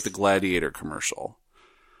I'm going to go with the Gladiator commercial.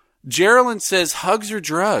 Geraldine says, hugs or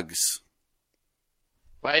drugs?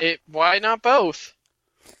 Why not both?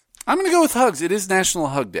 I'm going to go with hugs. It is National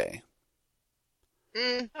Hug Day.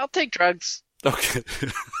 I'll take drugs. Okay.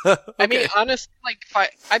 I mean, honestly, like,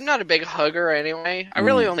 I'm not a big hugger anyway. I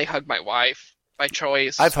really only hug my wife by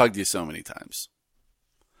choice. I've hugged you so many times.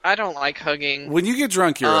 I don't like hugging. When you get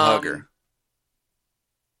drunk, you're a hugger.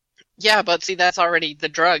 Yeah, but see, that's already, the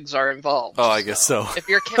drugs are involved. Oh, I guess so. If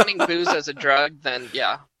you're counting booze as a drug, then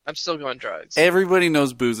yeah, I'm still going drugs. Everybody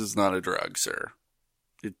knows booze is not a drug, sir.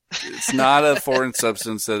 It's not a foreign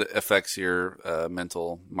substance that affects your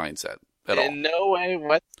mental mindset at all. In no way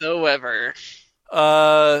whatsoever.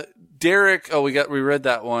 Derek, we read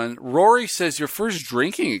that one. Rory says your first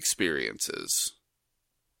drinking experiences.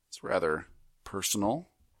 It's rather personal.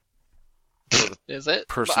 Is it?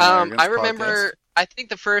 Personal. I remember. I think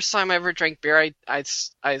the first time I ever drank beer, I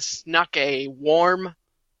snuck a warm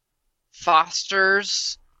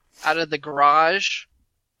Foster's out of the garage,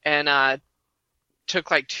 and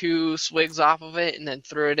took like 2 swigs off of it, and then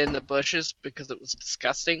threw it in the bushes because it was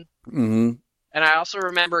disgusting. Mm-hmm. And I also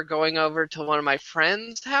remember going over to one of my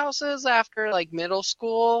friends' houses after like middle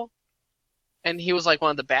school, and he was like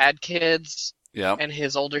one of the bad kids. Yeah. And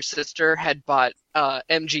his older sister had bought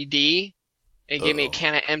MGD. And he gave me a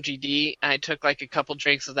can of MGD, and I took like a couple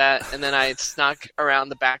drinks of that, and then I snuck around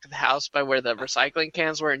the back of the house by where the recycling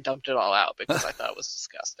cans were and dumped it all out because I thought it was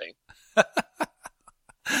disgusting.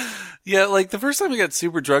 Yeah, like the first time I got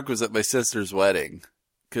super drunk was at my sister's wedding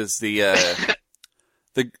because the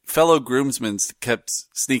fellow groomsmen kept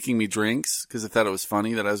sneaking me drinks because they thought it was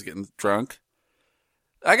funny that I was getting drunk.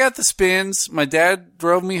 I got the spins. My dad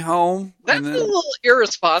drove me home. That's a little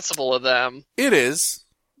irresponsible of them. It is.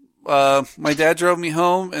 My dad drove me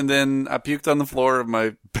home, and then I puked on the floor of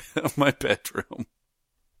my bedroom.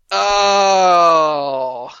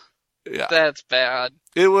 Oh, yeah, that's bad.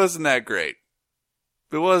 It wasn't that great.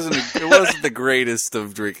 It wasn't the greatest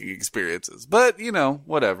of drinking experiences, but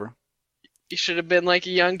whatever. You should have been like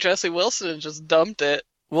a young Jesse Wilson and just dumped it.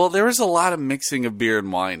 Well, there was a lot of mixing of beer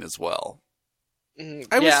and wine as well.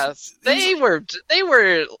 Yes, they were.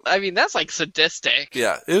 I mean, that's like sadistic.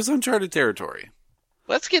 Yeah, it was uncharted territory.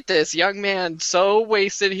 Let's get this young man so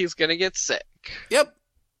wasted he's gonna get sick. Yep.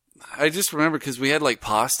 I just remember because we had like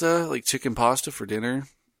pasta, like chicken pasta for dinner.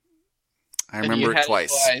 I remember it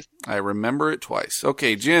twice. I remember it twice.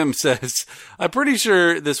 Okay, Jim says, I'm pretty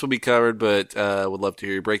sure this will be covered, but would love to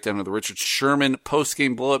hear your breakdown of the Richard Sherman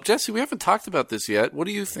post-game blow-up. Jesse, we haven't talked about this yet. What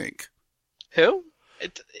do you think? Who?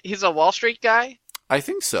 He's a Wall Street guy? I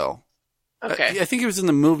think so. Okay. I think he was in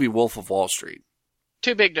the movie Wolf of Wall Street.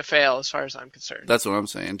 Too big to fail as far as I'm concerned. That's what I'm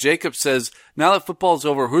saying. Jacob says, now that football's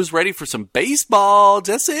over, who's ready for some baseball,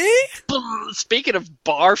 Jesse? Speaking of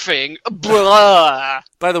barfing, blah.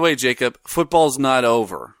 By the way, Jacob, football's not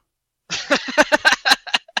over.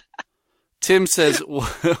 Tim says,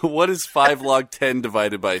 what is 5 log 10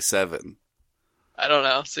 divided by 7? I don't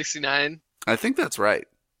know, 69? I think that's right.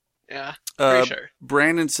 Yeah, pretty sure.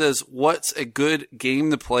 Brandon says, what's a good game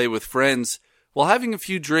to play with friends while having a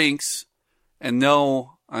few drinks? And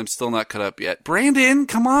no, I'm still not cut up yet. Brandon,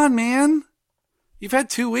 come on, man. You've had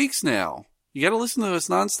 2 weeks now. You got to listen to us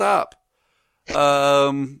nonstop.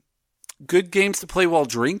 Good games to play while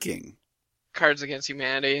drinking. Cards Against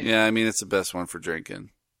Humanity. Yeah, I mean, it's the best one for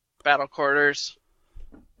drinking. Battle Quarters.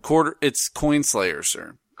 It's Coin Slayer,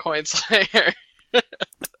 sir. Coin Slayer.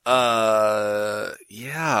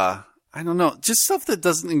 Yeah. I don't know. Just stuff that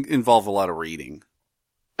doesn't involve a lot of reading.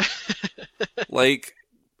 Like,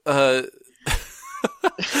 I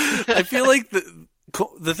feel like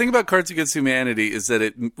the thing about Cards Against Humanity is that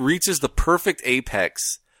it reaches the perfect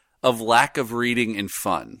apex of lack of reading and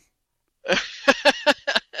fun.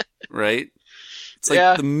 Right? It's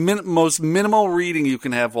like the most minimal reading you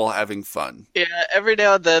can have while having fun. Yeah, every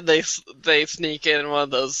now and then they sneak in one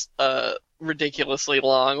of those ridiculously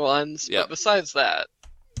long ones. Yep. But besides that.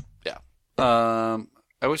 Yeah.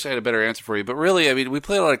 I wish I had a better answer for you. But really, I mean, we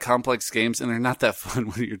play a lot of complex games, and they're not that fun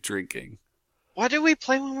when you're drinking. What do we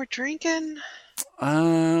play when we're drinking? I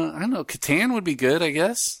don't know. Catan would be good, I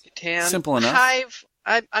guess. Catan. Simple enough. Hive.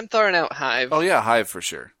 I'm throwing out Hive. Oh, yeah, Hive for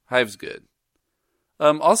sure. Hive's good.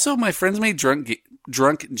 Also, my friends made drunk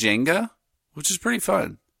Jenga, which is pretty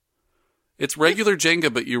fun. It's regular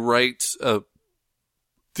Jenga, but you write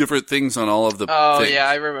different things on all of the things. Yeah,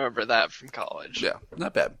 I remember that from college. Yeah,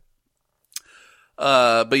 not bad.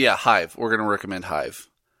 But yeah, Hive. We're going to recommend Hive.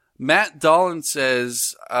 Matt Dolan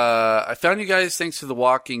says, I found you guys thanks to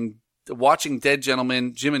watching Dead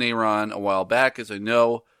Gentlemen, Jim and Aaron a while back. As I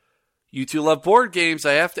know, you two love board games.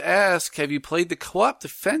 I have to ask, have you played the Co-op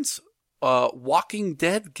Defense Walking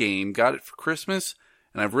Dead game? Got it for Christmas,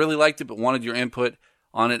 and I've really liked it, but wanted your input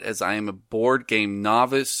on it as I am a board game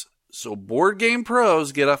novice. So board game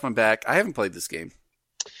pros, get off my back. I haven't played this game.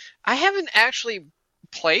 I haven't actually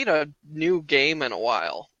played a new game in a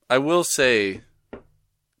while. I will say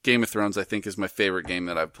Game of Thrones, I think, is my favorite game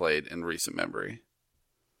that I've played in recent memory.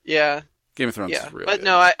 Yeah. Game of Thrones is really good. But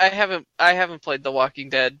no, I haven't played The Walking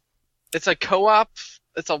Dead. It's a co-op.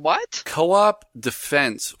 It's a what? Co-op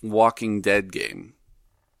Defense Walking Dead game.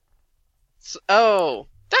 Oh,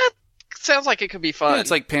 that sounds like it could be fun. Yeah,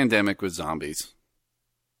 it's like Pandemic with zombies.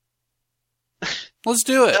 Let's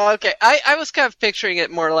do it. Okay, I was kind of picturing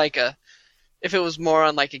it more like if it was more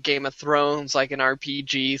on like a Game of Thrones, like an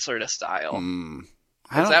RPG sort of style. Arkham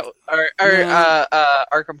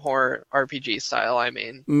Horror RPG style, I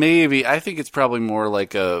mean. Maybe. I think it's probably more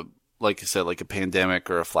like you said, like a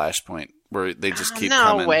Pandemic or a Flashpoint, where they just keep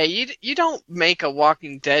coming. No way. You don't make a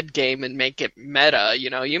Walking Dead game and make it meta,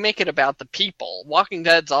 you know. You make it about the people. Walking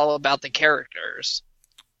Dead's all about the characters.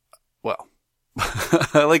 Well,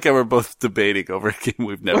 I like how we're both debating over a game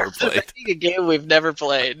we've never played. A game we've never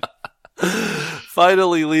played.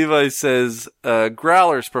 Finally, Levi says,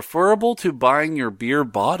 growlers preferable to buying your beer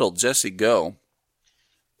bottled. Jesse, go.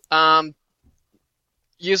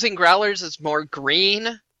 Using growlers is more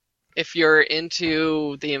green. If you're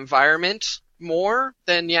into the environment more,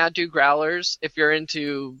 then yeah, do growlers. If you're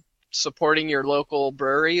into supporting your local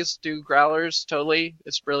breweries, do growlers. Totally.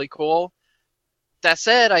 It's really cool. That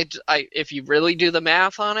said, if you really do the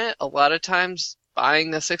math on it, a lot of times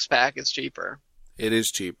buying the 6-pack is cheaper. It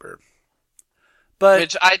is cheaper.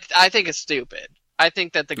 Which I think is stupid. I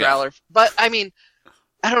think that the growler... But, I mean,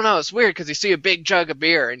 I don't know. It's weird because you see a big jug of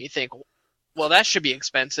beer and you think, well, that should be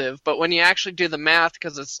expensive. But when you actually do the math,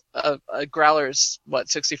 because it's a growler is,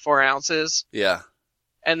 64 ounces? Yeah.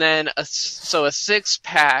 And then, a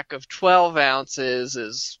 6-pack of 12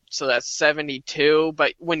 ounces so that's 72.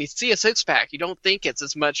 But when you see a 6-pack, you don't think it's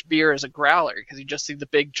as much beer as a growler because you just see the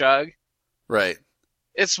big jug. Right.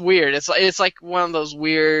 It's weird. It's like one of those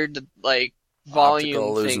weird, like,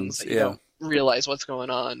 volume things that you don't realize what's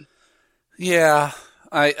going on. Yeah,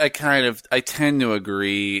 I tend to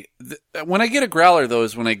agree. When I get a growler, though,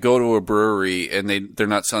 is when I go to a brewery and they're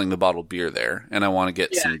not selling the bottled beer there, and I want to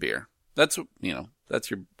get some beer. That's your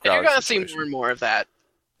growler. You're gonna see more and more of that.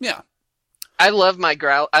 Yeah, I love my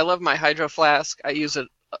hydro flask. I use it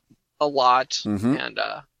a lot, and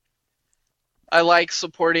I like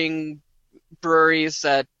supporting breweries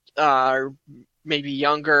that are maybe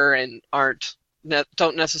younger and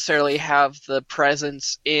don't necessarily have the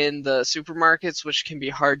presence in the supermarkets, which can be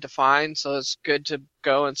hard to find. So it's good to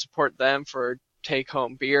go and support them for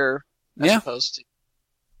take-home beer as opposed to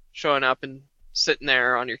showing up and sitting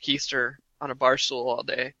there on your keister on a bar stool all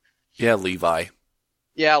day. Yeah, Levi.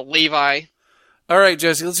 Yeah, Levi. All right,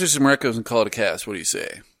 Jesse, let's do some recos and call it a cast. What do you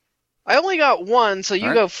say? I only got one, so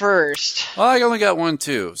you go first. Well, I only got one,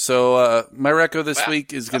 too. So my reco this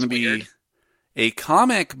week is going to be... weird. A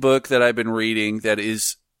comic book that I've been reading that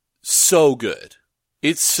is so good.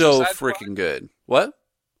 It's so freaking good. What?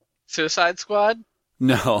 Suicide Squad?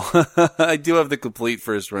 No. I do have the complete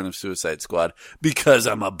first run of Suicide Squad because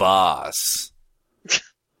I'm a boss.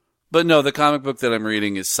 But no, the comic book that I'm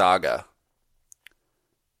reading is Saga.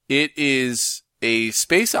 It is a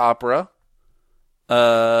space opera.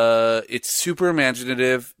 It's super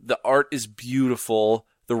imaginative. The art is beautiful.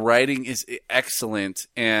 The writing is excellent,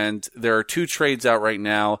 and there are 2 trades out right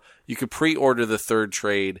now. You can pre-order the 3rd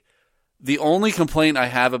trade. The only complaint I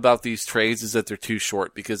have about these trades is that they're too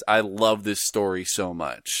short, because I love this story so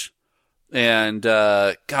much. And,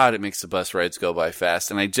 God, it makes the bus rides go by fast.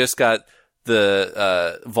 And I just got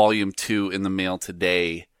the Volume 2 in the mail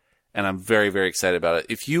today, and I'm very, very excited about it.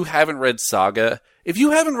 If you haven't read Saga, if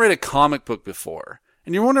you haven't read a comic book before,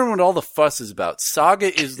 and you're wondering what all the fuss is about,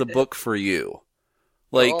 Saga is the book for you.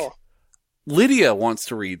 Like, Lydia wants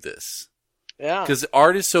to read this. Yeah. Because the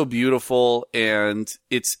art is so beautiful, and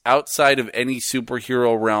it's outside of any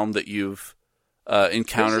superhero realm that you've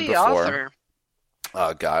encountered Who's the before. author?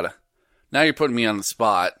 Oh, God. Now you're putting me on the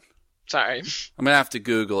spot. Sorry. I'm gonna have to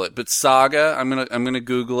Google it. But Saga, I'm gonna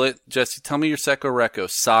Google it. Jesse, tell me your Secco Reco.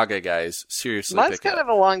 Saga, guys. Seriously, Mine's pick it kind up. of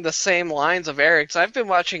along the same lines of Eric's. I've been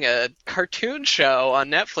watching a cartoon show on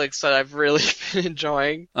Netflix that I've really been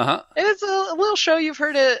enjoying. Uh-huh. And it's a little show, you've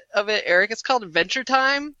heard of it, Eric. It's called Adventure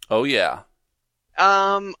Time. Oh, yeah.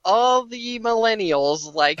 All the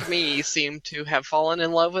millennials like me seem to have fallen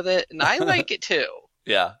in love with it, and I like it too.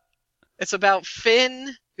 Yeah. It's about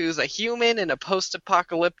Finn, who's a human in a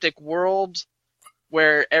post-apocalyptic world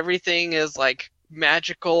where everything is like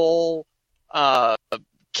magical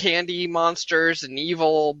candy monsters and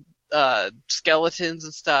evil skeletons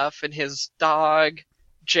and stuff, and his dog,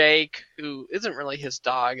 Jake, who isn't really his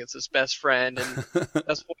dog, it's his best friend, and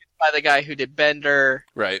that's voiced by the guy who did Bender.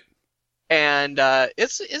 Right. And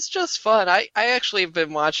it's just fun. I actually have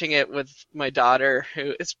been watching it with my daughter,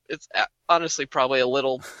 who it's honestly probably a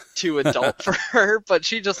little too adult for her, but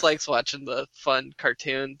she just likes watching the fun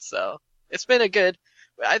cartoons. So it's been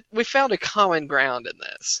we found a common ground in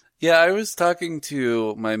this. Yeah, I was talking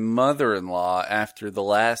to my mother-in-law after the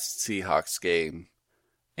last Seahawks game,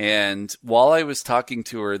 and while I was talking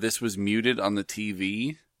to her, this was muted on the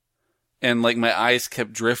TV. And like my eyes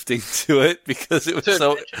kept drifting to it because it was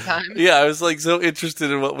so. Yeah, I was like so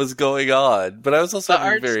interested in what was going on, but I was also the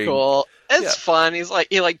art's very cool. It's fun. He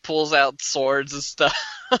pulls out swords and stuff.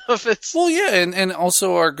 Well, yeah, and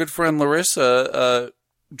also our good friend Larissa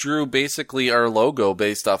drew basically our logo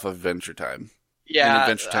based off of Adventure Time. Yeah, in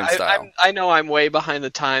Adventure Time style. I know I'm way behind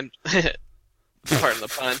the time. Pardon the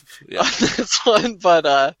pun. Yeah. On this one,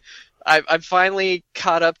 but I've finally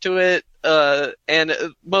caught up to it. And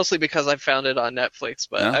mostly because I found it on Netflix,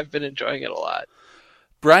 but Yeah. I've been enjoying it a lot.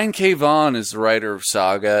 Brian K. Vaughan is the writer of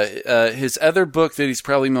Saga. His other book that he's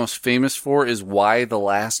probably most famous for is Why the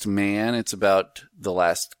Last Man. It's about the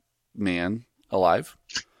last man alive.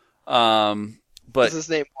 But Is his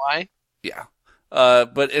name Why? yeah.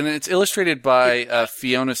 And it's illustrated by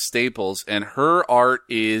Fiona Staples, and her art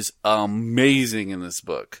is amazing in this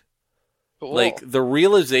book. Cool. Like the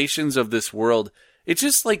realizations of this world. It's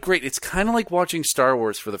just like great. It's kind of like watching Star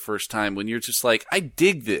Wars for the first time when you're just like, I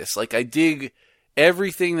dig this. Like I dig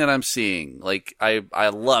everything that I'm seeing. Like I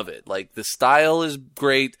love it. Like the style is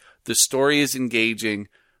great. The story is engaging.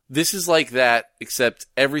 This is like that, except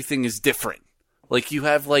everything is different. Like you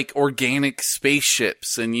have like organic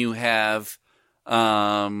spaceships, and you have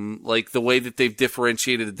like the way that they've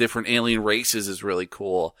differentiated the different alien races is really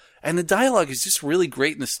cool. And the dialogue is just really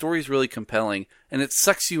great, and the story is really compelling, and it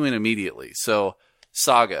sucks you in immediately. So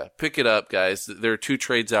Saga, pick it up, guys. There are 2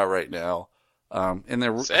 trades out right now. And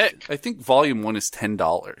they're Sick. I think volume 1 is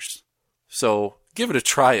 $10. So give it a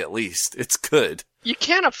try at least. It's good. You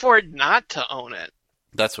can't afford not to own it.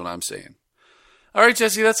 That's what I'm saying. All right,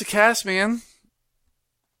 Jesse, that's a cast, man.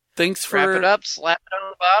 Thanks for Wrap it up, slap it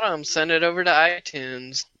on the bottom, send it over to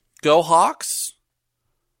iTunes. Go Hawks.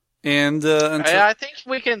 And until I think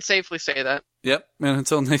we can safely say that. Yep, and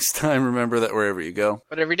until next time, remember that wherever you go,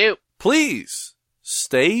 Whatever you do. please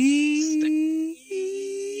stay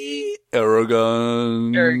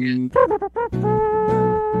arrogant. Arrogant.